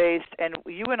 evidence-based, and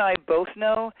you and I both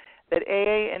know that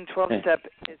AA and 12-step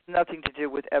has nothing to do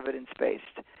with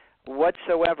evidence-based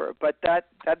whatsoever. But that's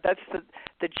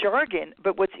the jargon.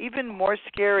 But what's even more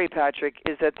scary, Patrick,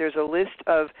 is that there's a list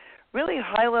of really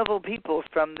high-level people,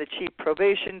 from the chief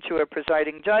probation to a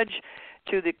presiding judge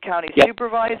to the county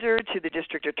supervisor to the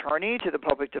district attorney to the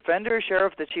public defender,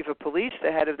 sheriff, the chief of police,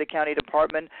 the head of the county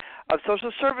department of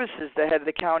social services, the head of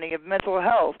the county of mental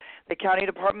health, the county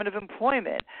department of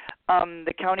employment,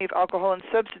 the county of alcohol and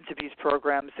substance abuse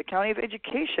programs, the county of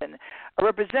education, a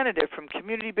representative from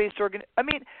community-based I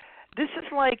mean, this is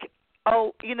like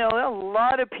a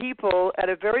lot of people at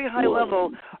a very high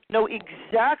level know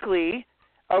exactly.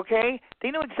 Okay,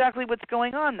 they know exactly what's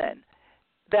going on then.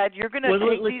 That you're going to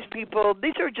take these people.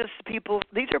 These are just people.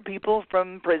 These are people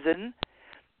from prison.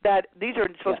 That these are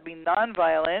supposed to be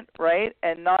nonviolent, right?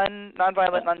 And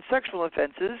nonviolent, non-sexual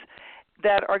offenses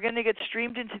that are going to get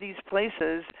streamed into these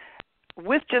places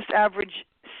with just average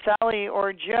Sally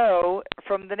or Joe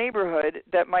from the neighborhood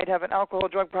that might have an alcohol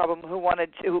drug problem who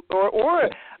wanted to, or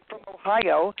from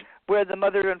Ohio, where the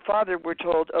mother and father were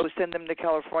told, "Oh, send them to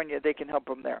California. They can help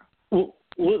them there." Well,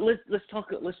 let's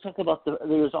talk about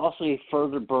there's also a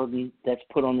further burden that's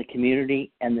put on the community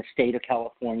and the state of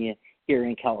California here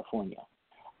in California.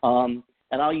 And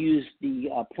I'll use the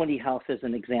Puente House as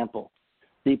an example.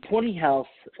 The Puente House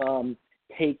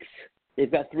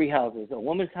they've got 3 houses, a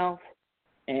woman's house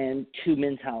and 2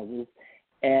 men's houses.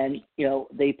 And,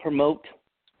 they promote,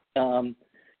 in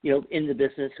the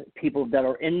business, people that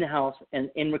are in the house and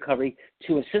in recovery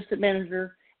to assistant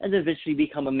manager and then eventually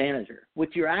become a manager.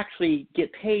 What you actually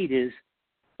get paid is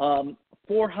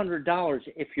 $400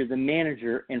 if you're the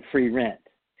manager and free rent.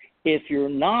 If you're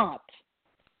the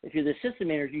assistant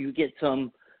manager, you get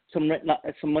some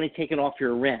money taken off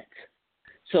your rent.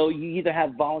 So you either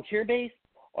have volunteer based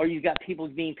or you've got people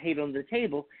being paid under the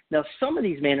table. Now, some of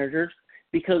these managers,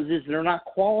 because they're not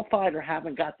qualified or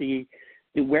haven't got the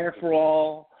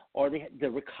wherewithal, or the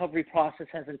recovery process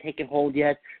hasn't taken hold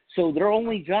yet, so their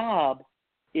only job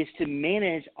is to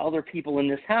manage other people in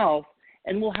this house.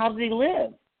 And, how do they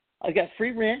live? I've got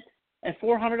free rent and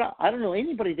 $400. I don't know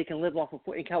anybody that can live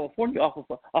in California off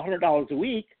of $100 a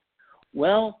week.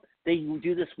 Well, they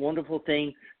do this wonderful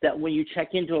thing that when you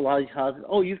check into a lot of these houses,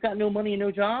 you've got no money and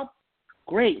no job?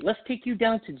 Great. Let's take you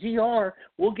down to GR.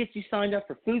 We'll get you signed up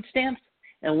for food stamps,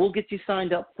 and we'll get you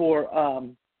signed up for,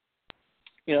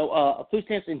 food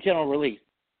stamps and general relief.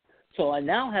 So I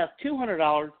now have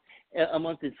 $200 a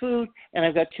month in food, and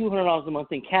I've got $200 a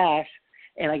month in cash,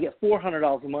 and I get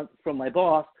 $400 a month from my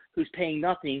boss who's paying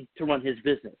nothing to run his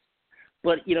business.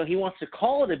 But, he wants to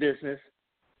call it a business,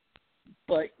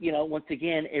 but, once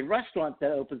again, a restaurant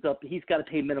that opens up, he's got to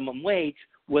pay minimum wage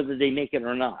whether they make it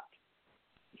or not.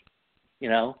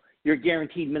 You're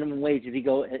guaranteed minimum wage if you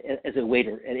go as a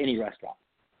waiter at any restaurant.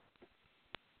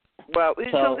 Well,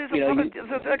 so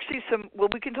there's actually some. Well,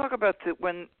 we can talk about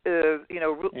when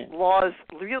laws,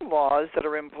 real laws that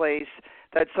are in place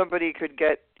that somebody could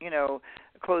get,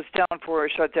 closed down for or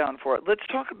shut down for. Let's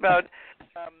talk about.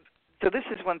 So this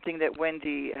is one thing that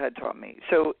Wendy had taught me.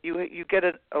 So you get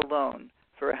a loan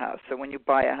for a house. So when you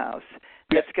buy a house,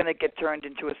 that's going to get turned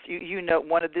into a. You know,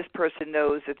 this person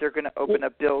knows that they're going to open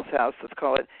up Bill's house. Let's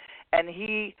call it, and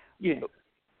you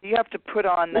have to put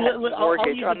on that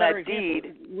mortgage on that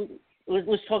deed.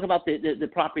 Let's talk about the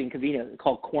property in Covina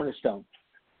called Cornerstone.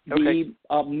 Okay.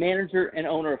 The manager and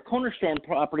owner of Cornerstone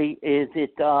property is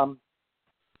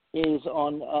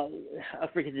on I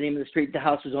forget the name of the street the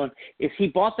house is on. He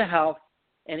bought the house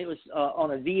and it was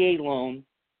on a VA loan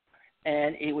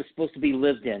and it was supposed to be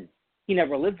lived in. He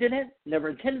never lived in it, never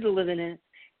intended to live in it,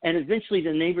 and eventually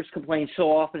the neighbors complained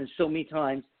so often and so many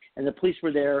times, and the police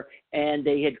were there, and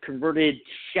they had converted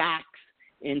shacks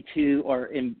into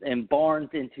and barns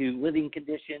into living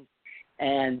conditions,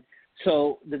 and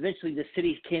so eventually the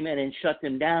city came in and shut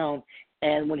them down.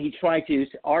 And when he tried to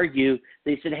argue,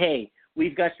 they said, "Hey,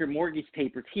 we've got your mortgage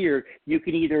papers here. You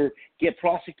can either get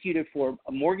prosecuted for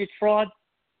a mortgage fraud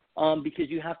because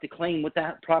you have to claim what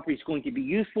that property is going to be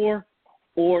used for,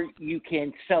 or you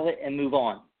can sell it and move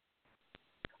on."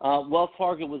 Wells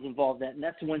Fargo was involved in that, and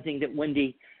that's the one thing that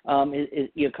Wendy,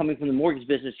 is coming from the mortgage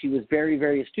business, she was very,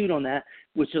 very astute on that,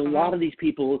 which a lot of these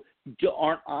people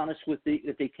aren't honest with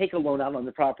if they take a loan out on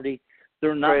the property,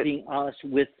 they're not being honest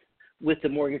with the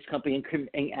mortgage company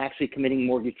and actually committing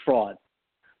mortgage fraud.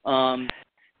 So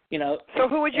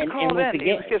who would you call then?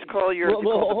 You just call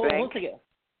the bank? Once again,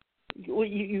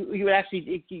 you would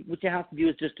actually, what you have to do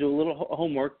is just do a little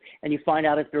homework, and you find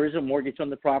out if there is a mortgage on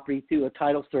the property through a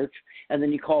title search, and then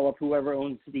you call up whoever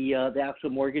owns the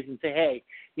actual mortgage and say, "Hey,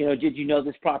 did you know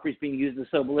this property is being used as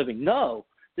sober living?" No,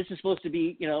 this is supposed to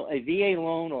be, a VA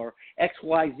loan or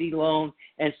XYZ loan,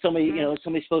 and somebody's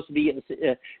supposed to be,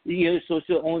 supposed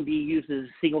to only be used as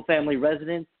a single family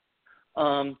residence.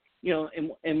 And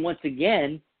once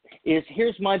again,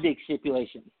 here's my big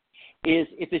stipulation. Is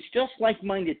if it's just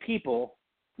like-minded people,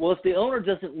 well, if the owner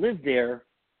doesn't live there,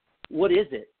 what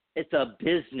is it? It's a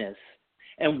business.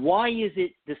 And why is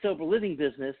it the sober living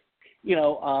business?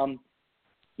 Let's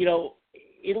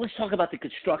talk about the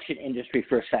construction industry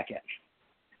for a second.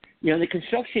 In the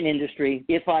construction industry,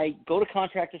 if I go to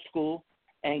contractor school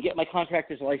and get my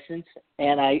contractor's license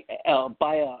and I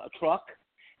buy a truck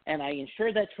and I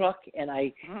insure that truck and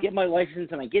I get my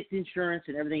license and I get the insurance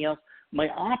and everything else, my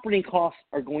operating costs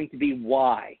are going to be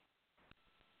Y.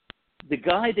 The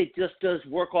guy that just does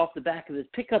work off the back of his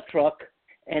pickup truck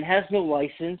and has no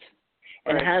license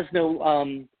and has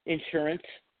no insurance,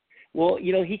 well,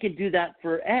 he can do that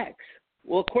for X.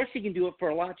 Well, of course he can do it for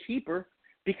a lot cheaper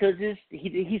because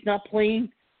he's not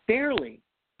playing fairly.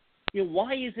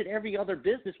 Why is it every other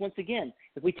business, once again,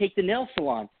 if we take the nail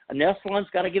salon, a nail salon's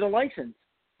got to get a license.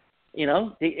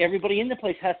 Everybody in the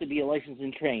place has to be licensed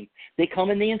and trained. They come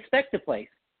and they inspect the place.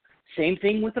 Same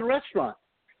thing with the restaurant.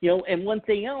 And one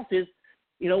thing else is,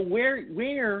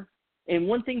 where and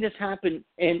one thing that's happened,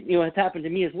 and has happened to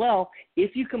me as well.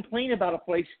 If you complain about a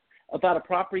place, about a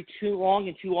property too long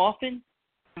and too often,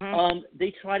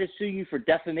 they try to sue you for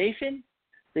defamation.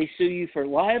 They sue you for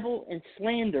libel and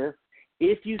slander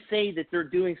if you say that they're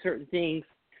doing certain things,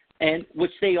 and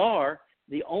which they are.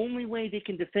 The only way they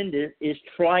can defend it is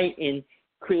try and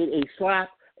create a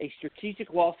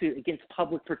strategic lawsuit against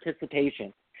public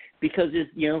participation, because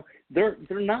they're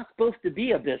not supposed to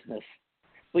be a business,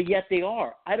 but yet they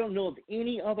are. I don't know of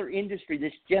any other industry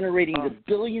that's generating the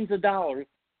billions of dollars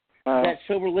that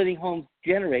sober living homes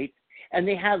generate, and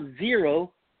they have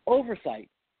zero oversight.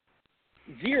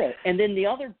 Zero. And then the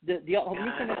other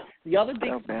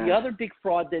big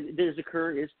fraud that has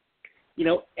occurred is,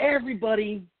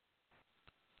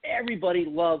 everybody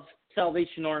loves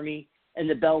Salvation Army and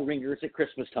the bell ringers at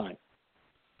Christmas time.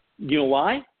 You know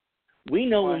why? We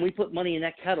know when we put money in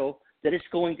that kettle that it's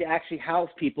going to actually house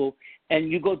people.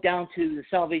 And you go down to the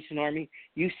Salvation Army,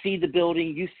 you see the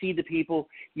building, you see the people,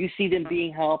 you see them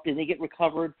being helped and they get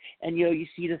recovered. And, you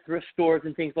see the thrift stores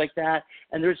and things like that.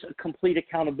 And there's a complete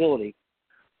accountability.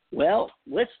 Well,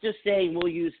 let's just say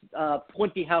we'll use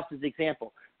Puente House as an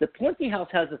example. The Puente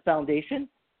House has a foundation.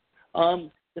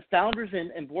 The founders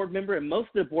and board member and most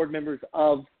of the board members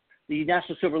of the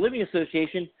National Sober Living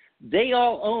Association, they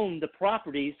all own the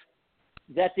properties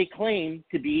that they claim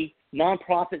to be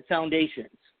nonprofit foundations.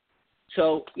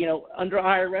 So, under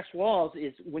IRS laws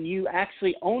is when you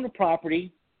actually own a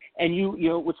property and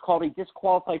you what's called a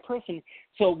disqualified person.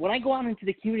 So when I go out into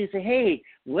the community and say, hey,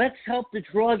 let's help the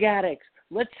drug addicts,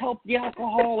 let's help the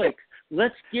alcoholics,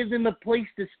 let's give them a place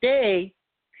to stay,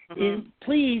 and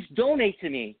please donate to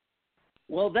me.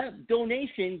 Well, that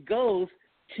donation goes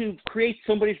to create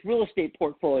somebody's real estate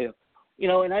portfolio.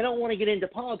 And I don't want to get into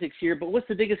politics here, but what's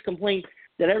the biggest complaint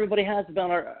that everybody has about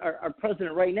our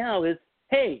president right now is,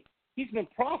 hey, he's been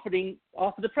profiting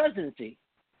off of the presidency.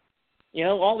 You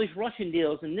know, all these Russian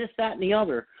deals and this, that, and the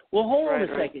other. Well, hold on a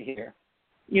second here.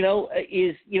 You know,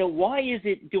 why is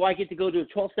it, do I get to go to a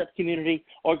 12-step community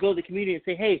or go to the community and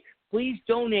say, hey, please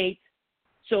donate?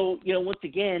 So, you know, once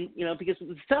again, you know, because with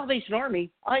the Salvation Army,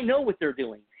 I know what they're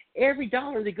doing. Every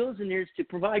dollar that goes in there is to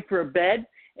provide for a bed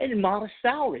and modest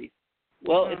salaries.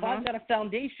 Well, if I've got a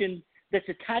foundation that's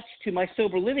attached to my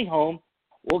sober living home,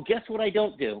 well, guess what I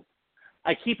don't do?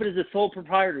 I keep it as a sole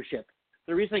proprietorship.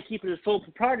 The reason I keep it as sole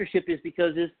proprietorship is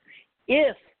because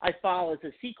if I file as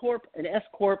a C Corp, an S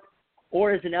Corp,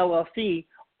 or as an LLC,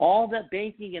 all that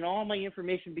banking and all my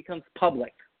information becomes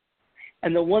public.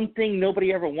 And the one thing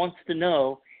nobody ever wants to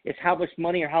know is how much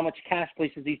money or how much cash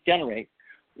places these generate.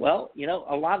 Well, you know,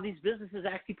 a lot of these businesses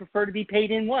actually prefer to be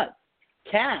paid in what?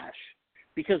 Cash.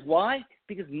 Because why?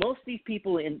 Because most of these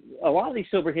people in a lot of these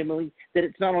sober hillbillies, that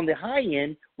it's not on the high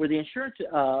end where the insurance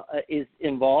is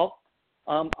involved.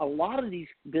 A lot of these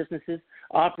businesses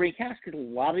operate cash because a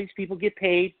lot of these people get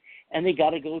paid and they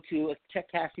got to go to a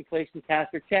check cashing place and cash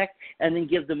their check and then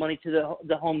give the money to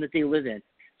the home that they live in.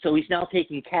 So he's now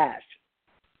taking cash.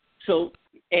 So,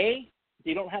 A,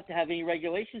 they don't have to have any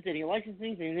regulations, any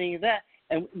licensing, anything of that.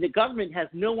 And the government has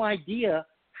no idea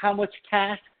how much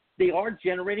cash they are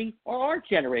generating or aren't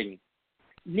generating.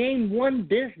 Name one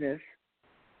business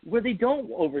where they don't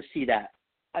oversee that.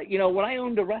 You know, when I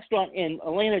owned a restaurant in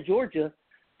Atlanta, Georgia,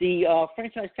 the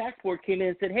Franchise Tax Board came in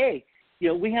and said, hey, you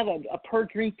know, we have a per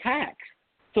drink tax.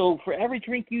 So for every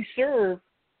drink you serve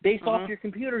based off your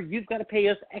computer, you've got to pay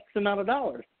us X amount of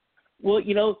dollars. Well,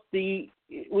 you know,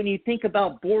 when you think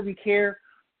about board and care,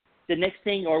 the next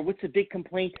thing, or what's a big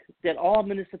complaint that all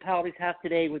municipalities have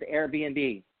today with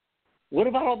Airbnb? What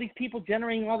about all these people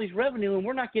generating all these revenue and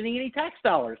we're not getting any tax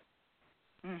dollars?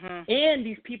 And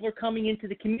these people are coming into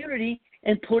the community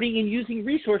and putting and using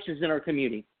resources in our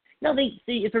community. Now,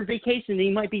 if they're vacationing, they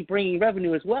might be bringing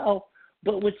revenue as well.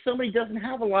 But when somebody doesn't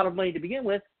have a lot of money to begin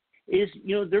with,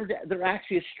 they're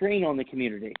actually a strain on the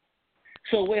community.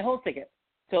 So wait, hold a second.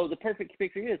 So the perfect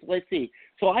picture is, let's see.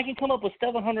 So I can come up with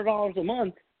 $700 a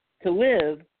month to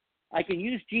live. I can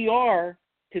use GR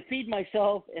to feed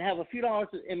myself and have a few dollars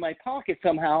in my pocket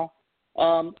somehow.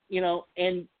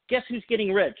 And guess who's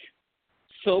getting rich?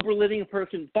 Sober living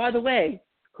person, by the way,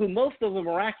 who most of them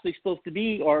are actually supposed to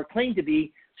be or claim to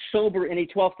be sober in a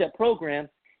 12-step program.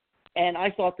 And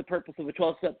I thought the purpose of a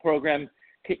 12-step program,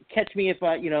 catch me if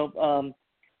I,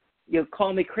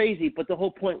 call me crazy, but the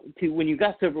whole point to when you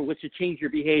got sober was to change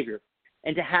your behavior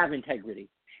and to have integrity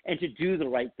and to do the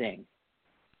right thing.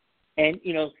 And,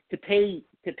 to pay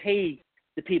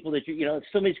the people that if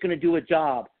somebody's going to do a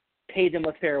job, pay them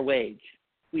a fair wage.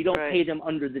 We don't pay them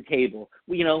under the table.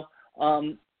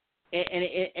 And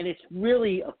it's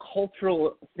really a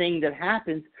cultural thing that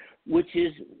happens, which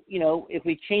is, if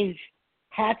we change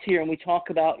hats here and we talk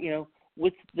about,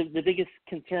 what's the biggest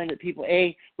concern that people,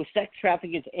 A, with sex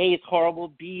trafficking, it's A, it's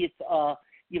horrible, B, it's,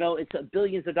 it's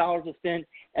billions of dollars are spent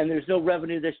and there's no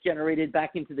revenue that's generated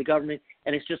back into the government,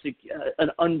 and it's just an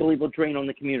unbelievable drain on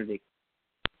the community.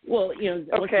 Well,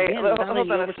 okay, again,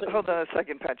 hold on a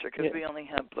second, Patrick, because we only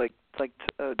have like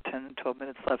 10, 12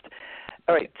 minutes left.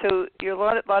 All right, so you're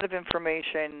a lot of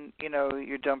information,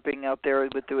 you're dumping out there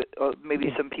with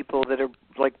maybe some people that are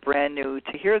like brand new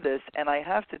to hear this, and I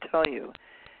have to tell you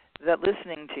that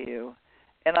listening to you,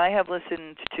 and I have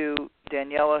listened to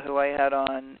Daniela, who I had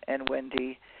on, and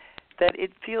Wendy, that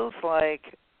it feels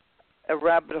like a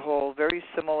rabbit hole, very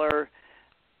similar,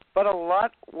 but a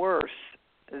lot worse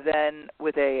than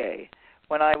with AA.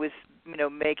 When I was,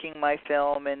 making my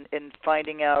film and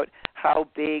finding out how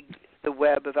big the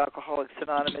web of Alcoholics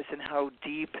Anonymous and how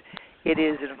deep it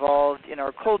is involved in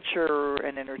our culture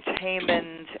and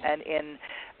entertainment and in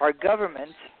our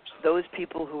government, those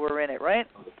people who are in it, right?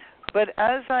 But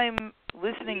as I'm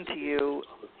listening to you,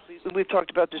 we've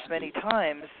talked about this many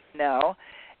times now,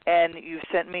 and you've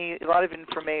sent me a lot of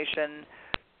information.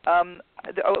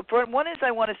 One is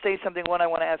I want to say something. One, I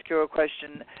want to ask you a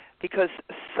question, because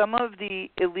some of the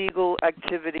illegal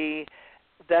activity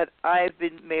that I've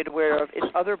been made aware of in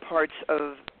other parts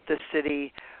of the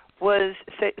city was,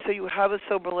 so you have a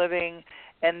sober living,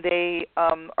 and they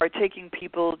are taking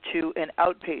people to an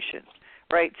outpatient,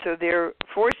 right? So they're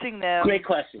forcing them. Great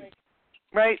question.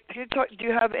 Right. Do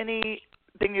you have anything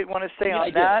you want to say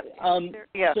on that?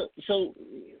 So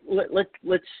let's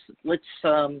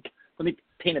let me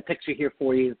paint a picture here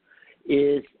for you.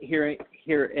 Is here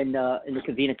in the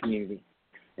Covina community.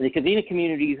 In the Covina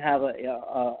community, you have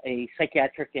a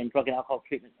psychiatric and drug and alcohol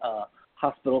treatment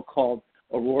hospital called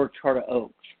Aurora Charter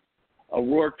Oaks.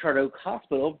 Aurora Charter Oak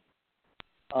Hospital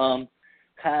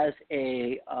has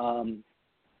a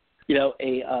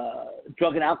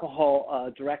drug and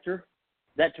alcohol director.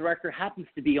 That director happens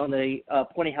to be on the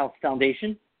Pointing House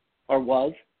Foundation, or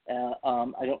was.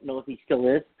 I don't know if he still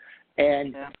is.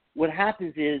 And what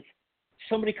happens is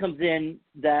somebody comes in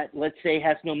that, let's say,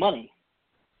 has no money.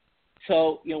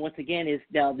 So, once again,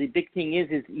 now the big thing is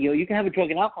you can have a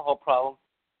drug and alcohol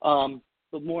problem,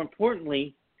 but more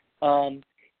importantly,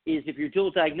 is if you're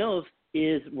dual diagnosed,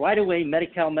 is right away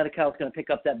Medi-Cal is going to pick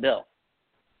up that bill.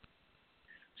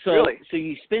 So, really? So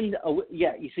you spend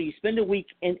a week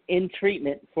in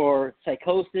treatment for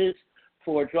psychosis,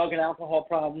 for drug and alcohol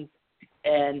problems,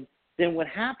 and then what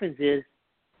happens is,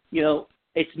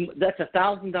 that's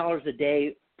 $1,000 a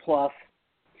day plus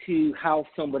to house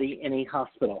somebody in a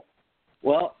hospital.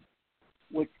 Well,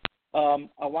 what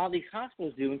a lot of these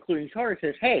hospitals do, including charter,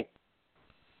 says, hey,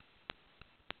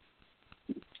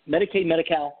 Medicaid,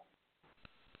 Medi-Cal.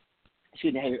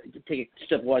 Excuse me, take a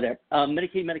sip of water there.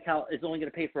 Medicaid, Medi-Cal is only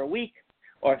going to pay for a week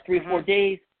or 3 or 4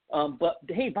 days. But,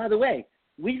 hey, by the way,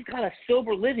 we've got a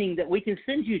sober living that we can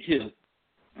send you to.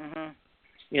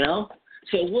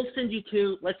 So we'll send you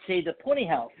to, let's say, the Pointing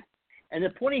House. And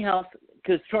the Pointing House,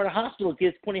 because Charter Hospital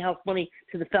gives Pointing House money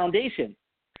to the foundation.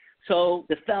 So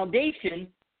the foundation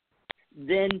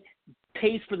then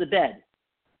pays for the bed.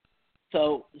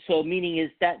 So meaning is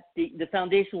that the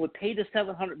foundation would pay the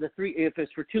 $700, if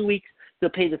it's for 2 weeks, they'll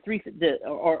pay the $700,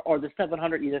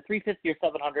 either $350 or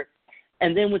 $700,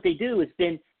 and then what they do is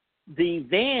then the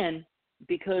van,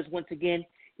 because once again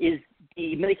is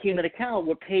the Medicaid Medi-Cal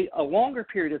will pay a longer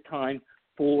period of time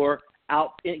for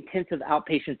intensive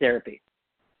outpatient therapy.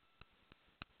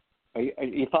 Are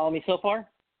you following me so far?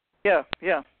 Yeah.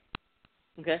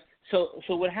 Okay. So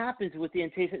what happens with the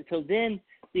inpatient? So then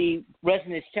the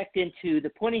resident is checked into the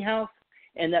Pointing House,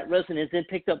 and that resident is then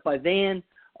picked up by van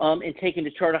and taken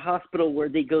to Charter Hospital, where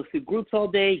they go through groups all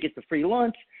day, get the free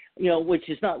lunch, which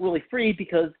is not really free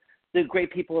because the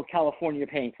great people of California are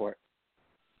paying for it.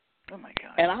 Oh my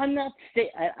God! And I'm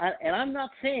not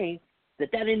saying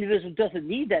that individual doesn't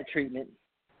need that treatment,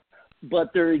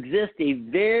 but there exists a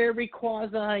very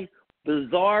quasi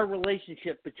bizarre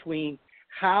relationship between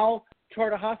how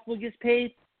Charter Hospital gets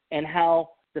paid and how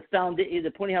the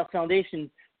Pointing House Foundation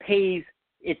pays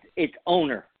its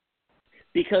owner,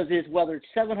 because whether it's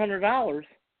 $700,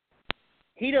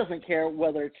 he doesn't care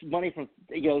whether it's money from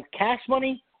cash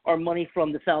money or money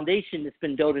from the foundation that's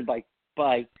been donated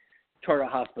by Charter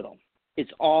Hospital.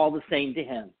 It's all the same to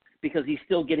him because he's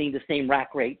still getting the same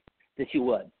rack rate that you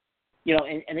would.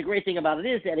 And the great thing about it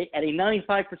is at a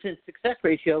 95% success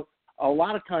ratio, a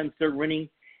lot of times they're renting,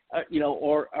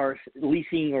 or are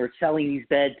leasing or selling these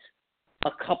beds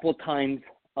a couple times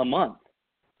a month.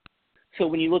 So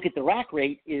when you look at the rack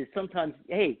rate, is sometimes,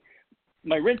 hey,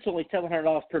 my rent's only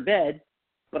 $700 per bed,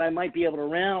 but I might be able to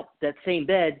rent out that same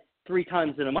bed 3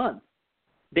 times in a month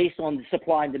based on the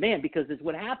supply and demand, because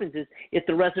what happens is if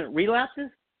the resident relapses,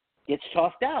 gets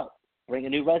tossed out, bring a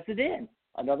new resident in,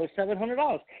 another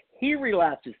 $700. He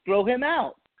relapses, throw him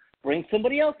out. Bring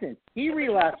somebody else in. He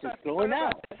relapses, throw him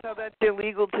out. So that's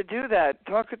illegal to do that.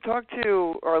 Talk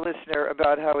to our listener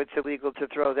about how it's illegal to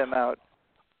throw them out.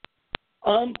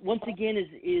 Once again, is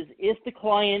if the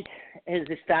client has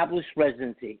established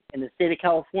residency in the state of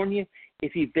California,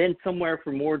 if you've been somewhere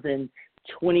for more than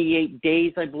 28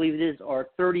 days, I believe it is, or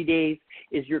 30 days,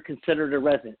 is you're considered a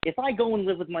resident. If I go and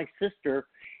live with my sister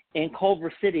in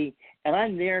Culver City and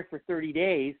I'm there for 30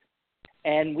 days,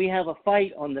 and we have a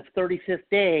fight on the 35th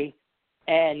day,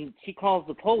 and she calls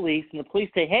the police, and the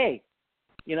police say, "Hey,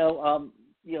 Mr.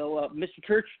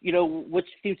 Church, what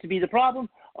seems to be the problem?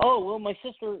 Oh, well, my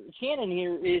sister Shannon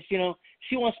here is,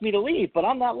 she wants me to leave, but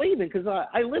I'm not leaving because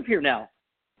I live here now."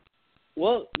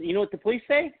 Well, you know what the police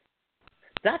say?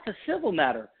 That's a civil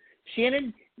matter.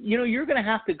 Shannon, you're going to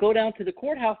have to go down to the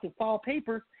courthouse and file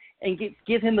papers and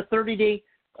give him a 30-day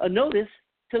notice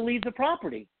to leave the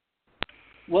property.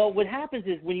 Well, what happens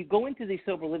is when you go into these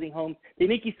sober living homes, they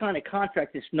make you sign a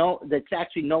contract that's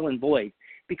actually null and void.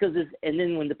 And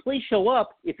then when the police show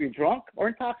up, if you're drunk or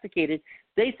intoxicated,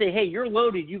 they say, "Hey, you're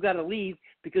loaded. You got to leave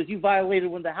because you violated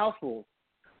one of the house rules."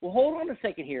 Well, hold on a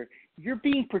second here. You're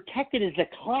being protected as a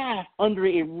class under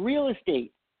a real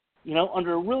estate,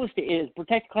 is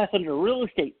protected class under a real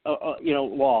estate,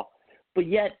 law, but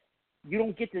yet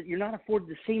you're not afforded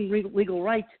the same legal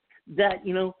rights that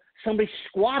somebody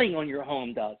squatting on your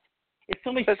home does. If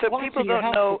somebody squats people in your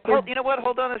don't house, know. You know what?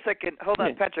 Hold on a second. Hold on,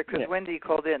 yeah. Patrick, because Wendy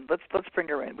called in. Let's bring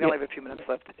her in. We only have a few minutes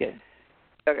left. Okay.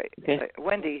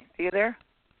 Wendy, are you there?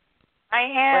 I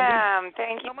am. Wendy?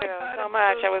 Thank you so much.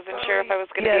 I wasn't sure if I was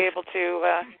going to be able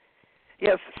to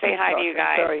Yes. Say hi to you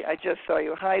guys. Sorry, I just saw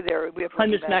you. Hi there. We have Hi,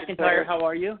 Ms. McIntyre. How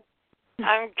are you?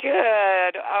 I'm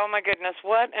good. Oh my goodness,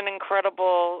 what an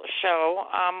incredible show!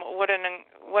 What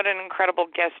an incredible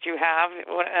guest you have.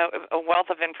 What a wealth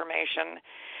of information,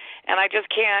 and I just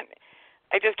can't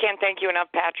thank you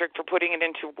enough, Patrick, for putting it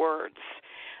into words.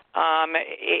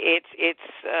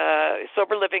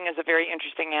 Sober living is a very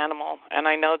interesting animal, and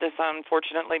I know this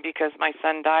unfortunately because my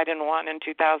son died in one in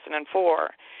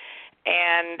 2004.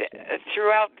 And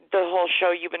throughout the whole show,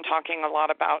 you've been talking a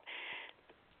lot about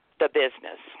the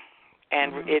business.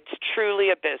 And it's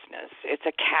truly a business. It's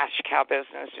a cash cow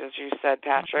business, as you said,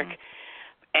 Patrick.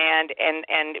 You're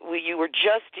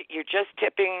just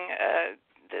tipping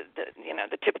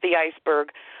the tip of the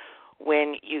iceberg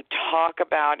when you talk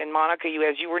about, and Monica,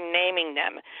 as you were naming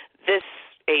them, this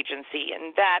agency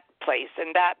and that place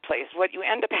and that place. What you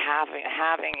end up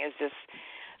having is this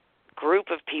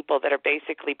group of people that are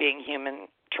basically being human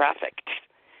trafficked.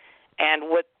 And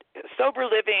what sober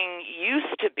living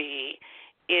used to be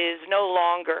is no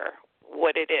longer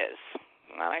what it is.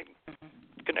 I'm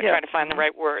going to try to find the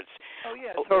right words. Oh,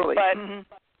 yeah, totally. But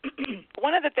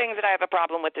one of the things that I have a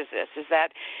problem with is this, is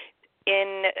that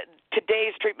in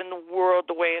today's treatment world,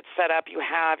 the way it's set up, you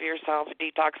have yourself a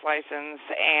detox license,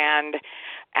 and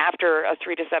after a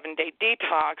 3 to 7 day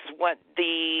detox, what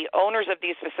the owners of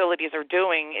these facilities are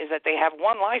doing is that they have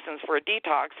one license for a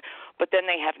detox, but then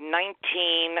they have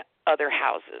 19 other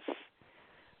houses.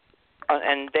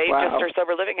 And they just are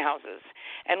sober living houses.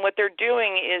 And what they're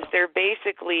doing is they're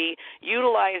basically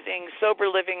utilizing sober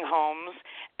living homes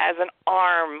as an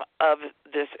arm of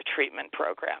this treatment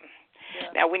program.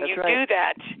 Yeah, now, when you do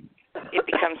that, it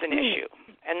becomes an issue.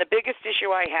 And the biggest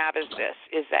issue I have is this,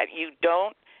 is that you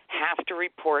don't have to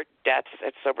report deaths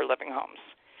at sober living homes.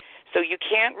 So you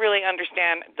can't really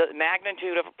understand the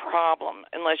magnitude of a problem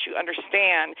unless you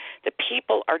understand that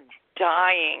people are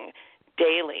dying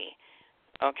daily.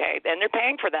 Okay, and they're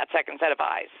paying for that second set of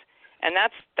eyes, and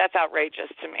that's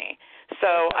outrageous to me.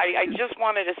 So I just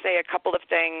wanted to say a couple of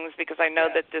things because I know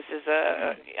that this is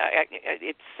an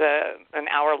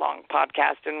hour-long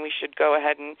podcast, and we should go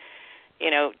ahead and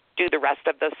do the rest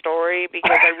of the story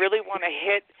because I really want to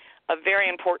hit a very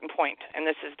important point, and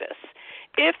this is this: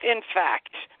 if in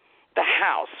fact the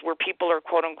house where people are,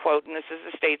 quote-unquote, and this is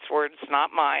the state's words,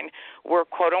 not mine, where,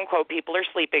 quote-unquote, people are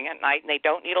sleeping at night and they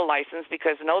don't need a license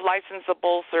because no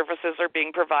licensable services are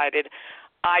being provided,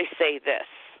 I say this.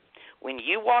 When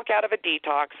you walk out of a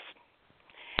detox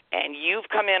and you've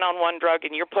come in on one drug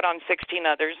and you're put on 16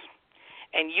 others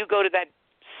and you go to that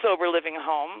sober living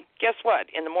home, guess what?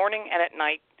 In the morning and at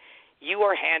night, you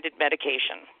are handed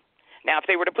medication. Now, if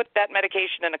they were to put that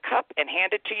medication in a cup and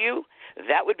hand it to you,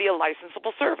 that would be a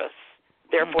licensable service.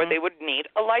 Therefore, they would need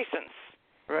a license.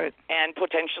 Right. And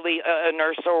potentially a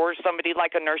nurse or somebody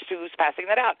like a nurse who's passing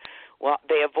that out. Well,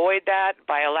 they avoid that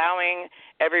by allowing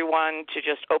everyone to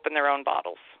just open their own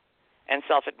bottles and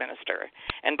self-administer.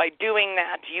 And by doing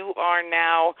that, you are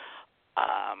now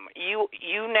you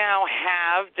now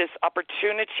have this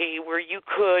opportunity where you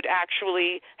could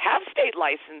actually have state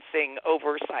licensing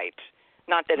oversight.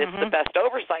 Not that it's the best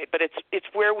oversight, but it's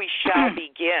where we shall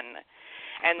begin.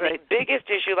 And the biggest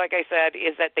issue, like I said,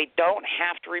 is that they don't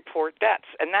have to report deaths,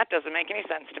 and that doesn't make any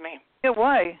sense to me. Yeah,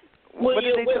 why? Well, what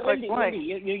do they do? Why?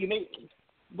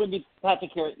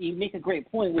 Patrick, you make a great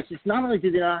point, which is not only do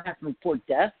they not have to report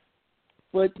deaths,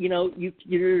 but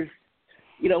you're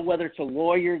whether it's a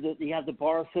lawyer, that you have the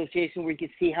bar association where you can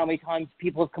see how many times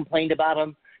people have complained about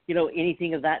them,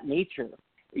 anything of that nature.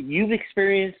 You've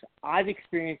experienced, I've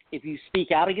experienced, if you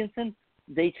speak out against them,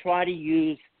 they try to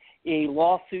use a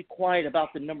lawsuit quiet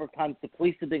about the number of times the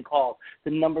police have been called,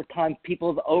 the number of times people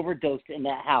have overdosed in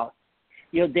that house.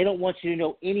 They don't want you to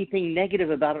know anything negative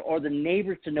about it or the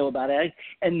neighbors to know about it.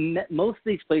 And most of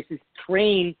these places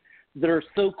train their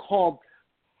so-called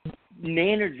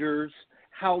managers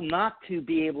how not to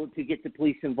be able to get the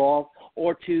police involved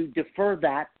or to defer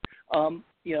that, a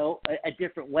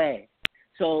different way.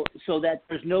 So that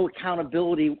there's no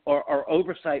accountability or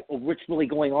oversight of what's really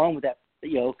going on with that,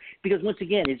 because once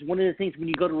again, it's one of the things when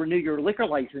you go to renew your liquor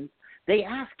license, they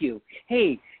ask you,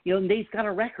 hey, they've got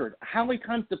a record. How many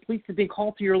times the police have been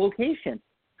called to your location?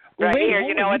 Right here,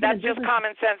 what? That's just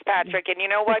common sense, Patrick. And you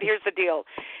know what? Here's the deal.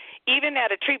 Even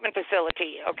at a treatment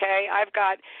facility, okay, I've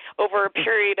got over a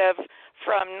period of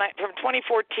from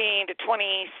 2014 to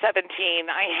 2017,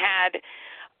 I had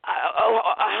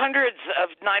hundreds of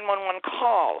 911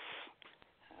 calls,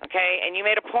 okay? And you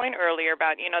made a point earlier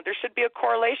about, there should be a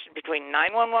correlation between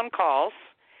 911 calls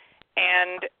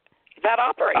and that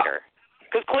operator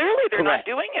because clearly they're not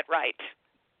doing it right.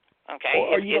 Okay,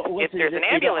 Or, if there's an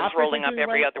ambulance rolling up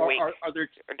every other week or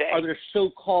day. Are there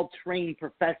so-called trained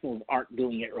professionals aren't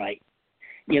doing it right?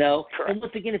 You know, Correct. and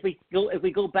once again, if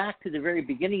we go back to the very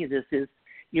beginning of this, is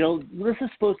this is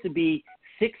supposed to be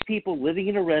 6 people living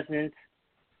in a residence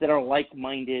that are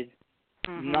like-minded,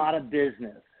 not a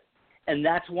business, and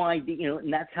that's why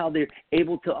and that's how they're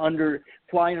able to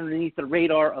fly underneath the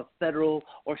radar of federal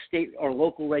or state or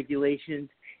local regulations.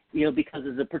 Because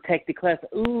of the protected class.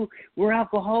 Ooh, we're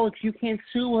alcoholics, you can't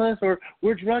sue us, or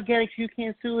we're drug addicts, you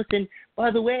can't sue us. And by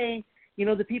the way,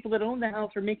 the people that own the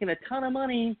house are making a ton of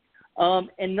money,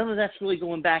 and none of that's really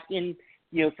going back in,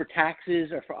 for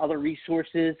taxes or for other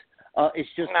resources. It's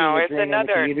just it's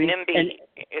another NIMBY.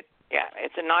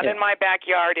 It's a not in my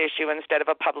backyard issue instead of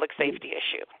a public safety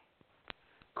issue.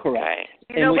 Correct.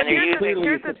 Okay. But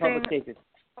here's the thing.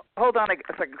 Hold on a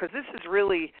second, because this is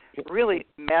really, really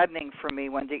maddening for me,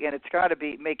 Wendy, and it's got to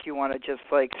make you want to just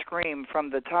scream from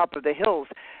the top of the hills.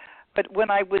 But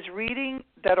when I was reading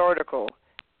that article,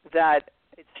 that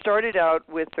it started out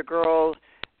with the girl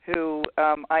who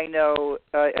I know,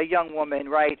 a young woman,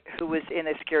 right, who was in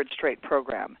a Scared Straight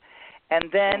program, and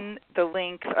then the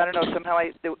link, I don't know, somehow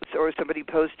or somebody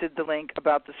posted the link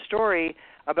about the story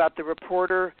about the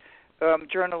reporter.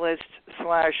 Journalist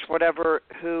 / whatever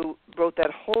who wrote that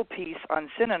whole piece on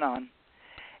Synanon.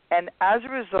 And as a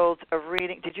result of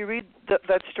reading, did you read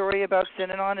that story about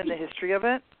Synanon and the history of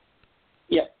it?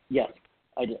 Yes,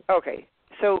 I did. Okay.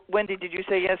 So, Wendy, did you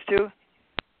say yes to?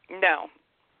 No.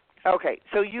 Okay.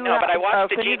 So you No, but I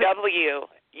watched the GW.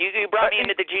 You brought me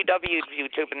into the GW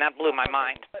YouTube, and that blew my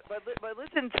mind. But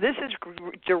listen, this is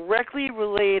directly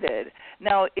related.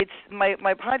 Now, it's my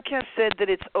podcast said that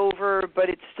it's over, but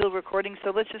it's still recording.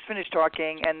 So let's just finish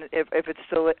talking, and if it's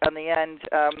still on the end,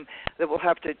 then we'll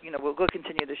have to, we'll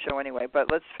continue the show anyway.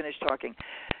 But let's finish talking.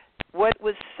 What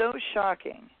was so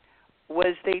shocking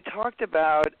was they talked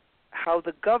about how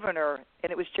the governor,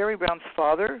 and it was Jerry Brown's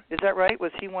father. Is that right?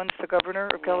 Was he once the governor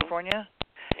of California?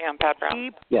 Yeah, Pat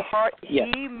Brown.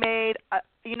 He made,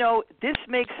 this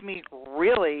makes me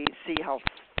really see how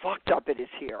fucked up it is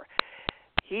here.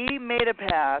 He made a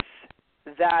pass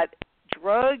that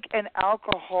drug and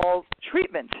alcohol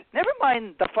treatment, never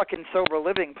mind the fucking sober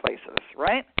living places,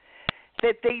 right,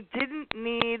 that they didn't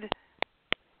need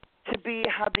to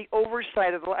have the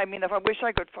oversight of I mean, if I wish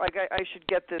I could, I should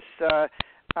get this,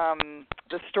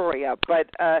 the story up, but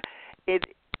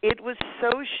it was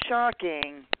so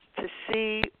shocking to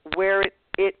see where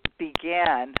it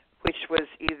began, which was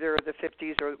either the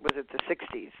 50s or was it the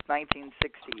 60s,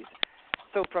 1960s.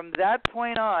 So from that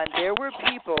point on, there were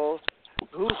people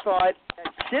who thought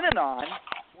that Synanon,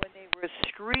 when they were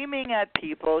screaming at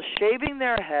people, shaving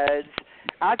their heads,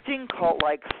 acting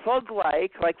cult-like,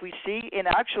 thug-like we see in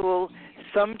actual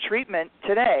some treatment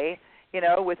today,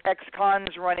 with ex-cons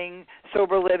running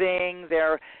sober living.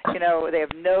 They're, they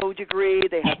have no degree,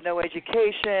 they have no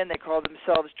education, they call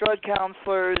themselves drug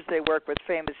counselors, they work with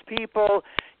famous people.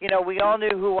 We all knew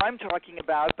who I'm talking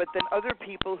about, but then other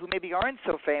people who maybe aren't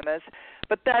so famous.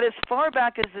 But that as far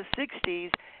back as the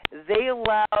 60s, they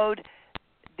allowed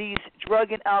these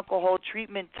drug and alcohol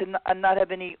treatment to not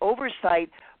have any oversight.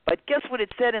 But guess what it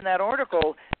said in that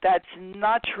article? That's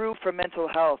not true for mental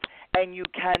health, and you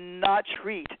cannot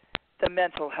treat the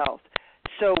mental health.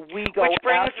 So we go Which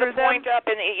brings after the point up,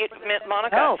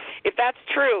 Monica, health. if that's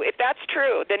true,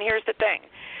 then here's the thing.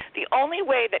 The only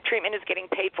way that treatment is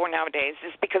getting paid for nowadays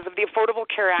is because of the Affordable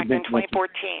Care Act in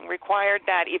 2014 required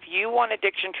that if you want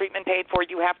addiction treatment paid for,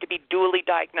 you have to be duly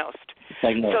diagnosed.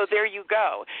 So there you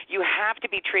go. You have to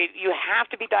be treated. You have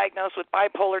to be diagnosed with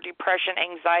bipolar depression,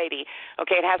 anxiety.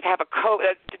 Okay, it has to have a code.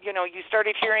 You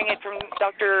started hearing it from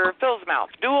Dr. Phil's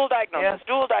mouth. Dual diagnosis,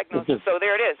 dual diagnosis. So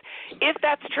there it is. If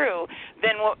that's true,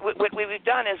 then what we've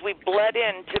done is we've bled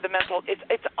into the mental.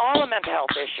 It's all a mental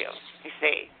health issue. You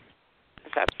see.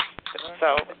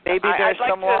 So maybe there's I'd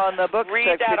like some law in the book.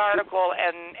 Read that article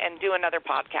and do another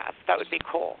podcast. That would be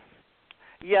cool.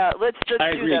 Yeah, let's do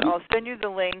that. I'll send you the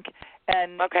link.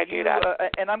 And do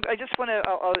that. And I just want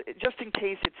to, just in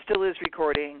case it still is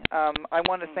recording, I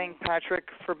want to thank Patrick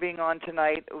for being on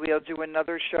tonight. We'll do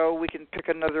another show. We can pick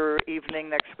another evening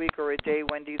next week or a day,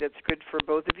 Wendy, that's good for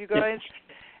both of you guys,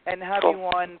 and have you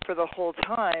on for the whole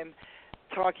time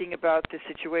talking about the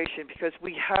situation, because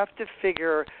we have to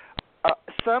figure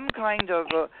some kind of,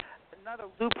 not a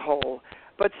loophole,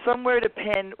 but somewhere to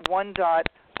pin one dot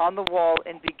on the wall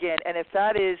and begin. And if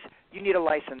that is, you need a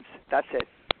license. That's it.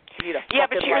 You need a yeah,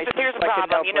 but fucking here's license the like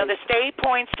problem. a You know, the state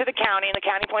points to the county, and the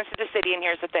county points to the city. And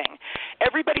here's the thing: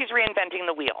 everybody's reinventing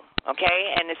the wheel.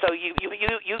 Okay, and so you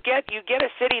get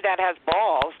a city that has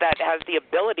balls, that has the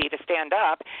ability to stand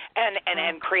up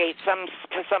and create some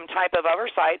type of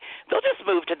oversight. They'll just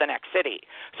move to the next city.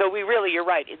 So you're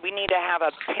right. We need to have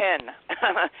a pin.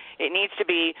 It needs to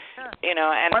be, you know,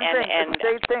 and a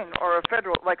state thing or a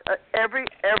federal, like every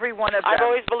one of them. I've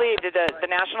always believed that the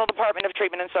National Department of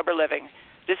Treatment and Sober Living.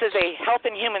 This is a health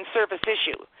and human service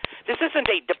issue. This isn't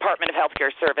a Department of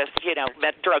Healthcare Service, you know,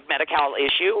 drug medical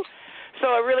issue. So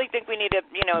I really think we need to,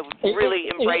 you know, really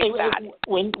embrace that.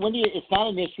 Wendy, it's not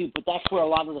an issue, but that's where a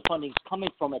lot of the funding's coming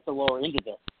from at the lower end of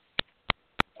it.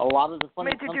 A lot of the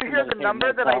funding comes from did you hear the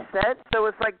number that I said? So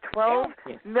it's like 12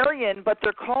 million, but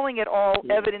they're calling it all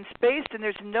evidence-based, and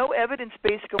there's no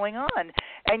evidence-based going on.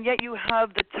 And yet you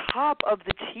have the top of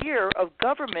the tier of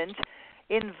government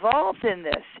involved in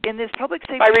this public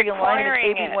safety alignment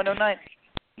AB 109.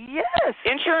 Yes.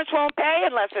 Insurance won't pay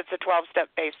unless it's a 12-step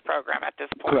based program at this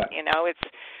point. Correct. You know, it's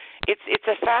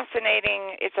a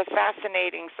fascinating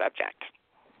subject.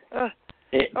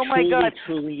 Oh my God!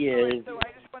 Truly is. So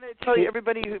I just want to tell you,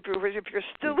 everybody, if you're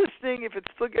still listening, if it's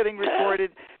still getting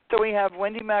recorded, so we have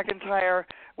Wendy McIntyre,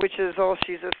 which is all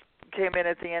she just came in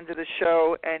at the end of the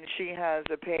show, and she has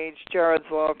a page, Jared's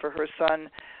Law, for her son,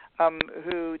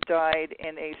 who died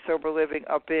in a sober living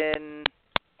up in.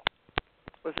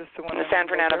 Was this the one in the San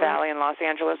Fernando Valley in Los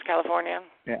Angeles, California?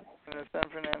 Yeah. In the San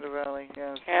Fernando Valley,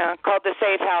 yes. Yeah, called the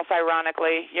Safe House,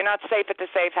 ironically. You're not safe at the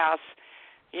Safe House.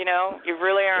 You know, you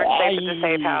really aren't safe at the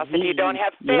Safe House if you don't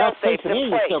have fail-safes in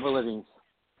place.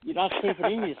 You're not safe at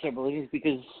any of your sober livings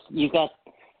because you've got,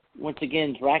 once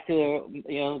again, Dracula,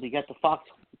 you know, you got the fox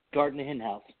guarding the hen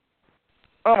house.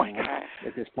 Oh, my God.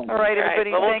 At this point. All right,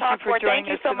 everybody, well, thank you for joining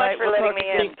us tonight. Thank you so much for letting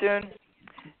me in. Soon.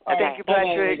 Okay. Thank you,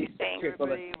 Patrick. Thank you,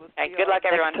 everybody. We'll good luck,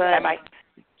 everyone. Bye-bye.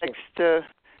 Next, the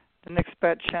Next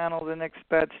Bet channel, the Next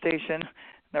Bet station.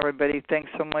 And everybody,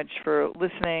 thanks so much for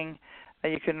listening.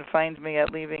 You can find me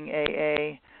at Leaving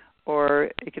AA,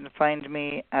 or you can find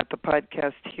me at the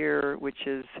podcast here, which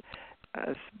is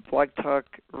Blog Talk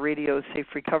Radio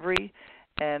Safe Recovery.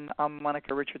 And I'm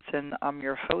Monica Richardson. I'm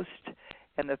your host.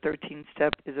 And the 13th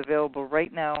step is available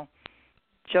right now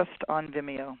just on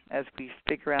Vimeo as we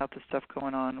figure out the stuff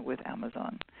going on with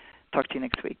Amazon. Talk to you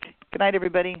next week. Good night,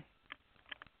 everybody.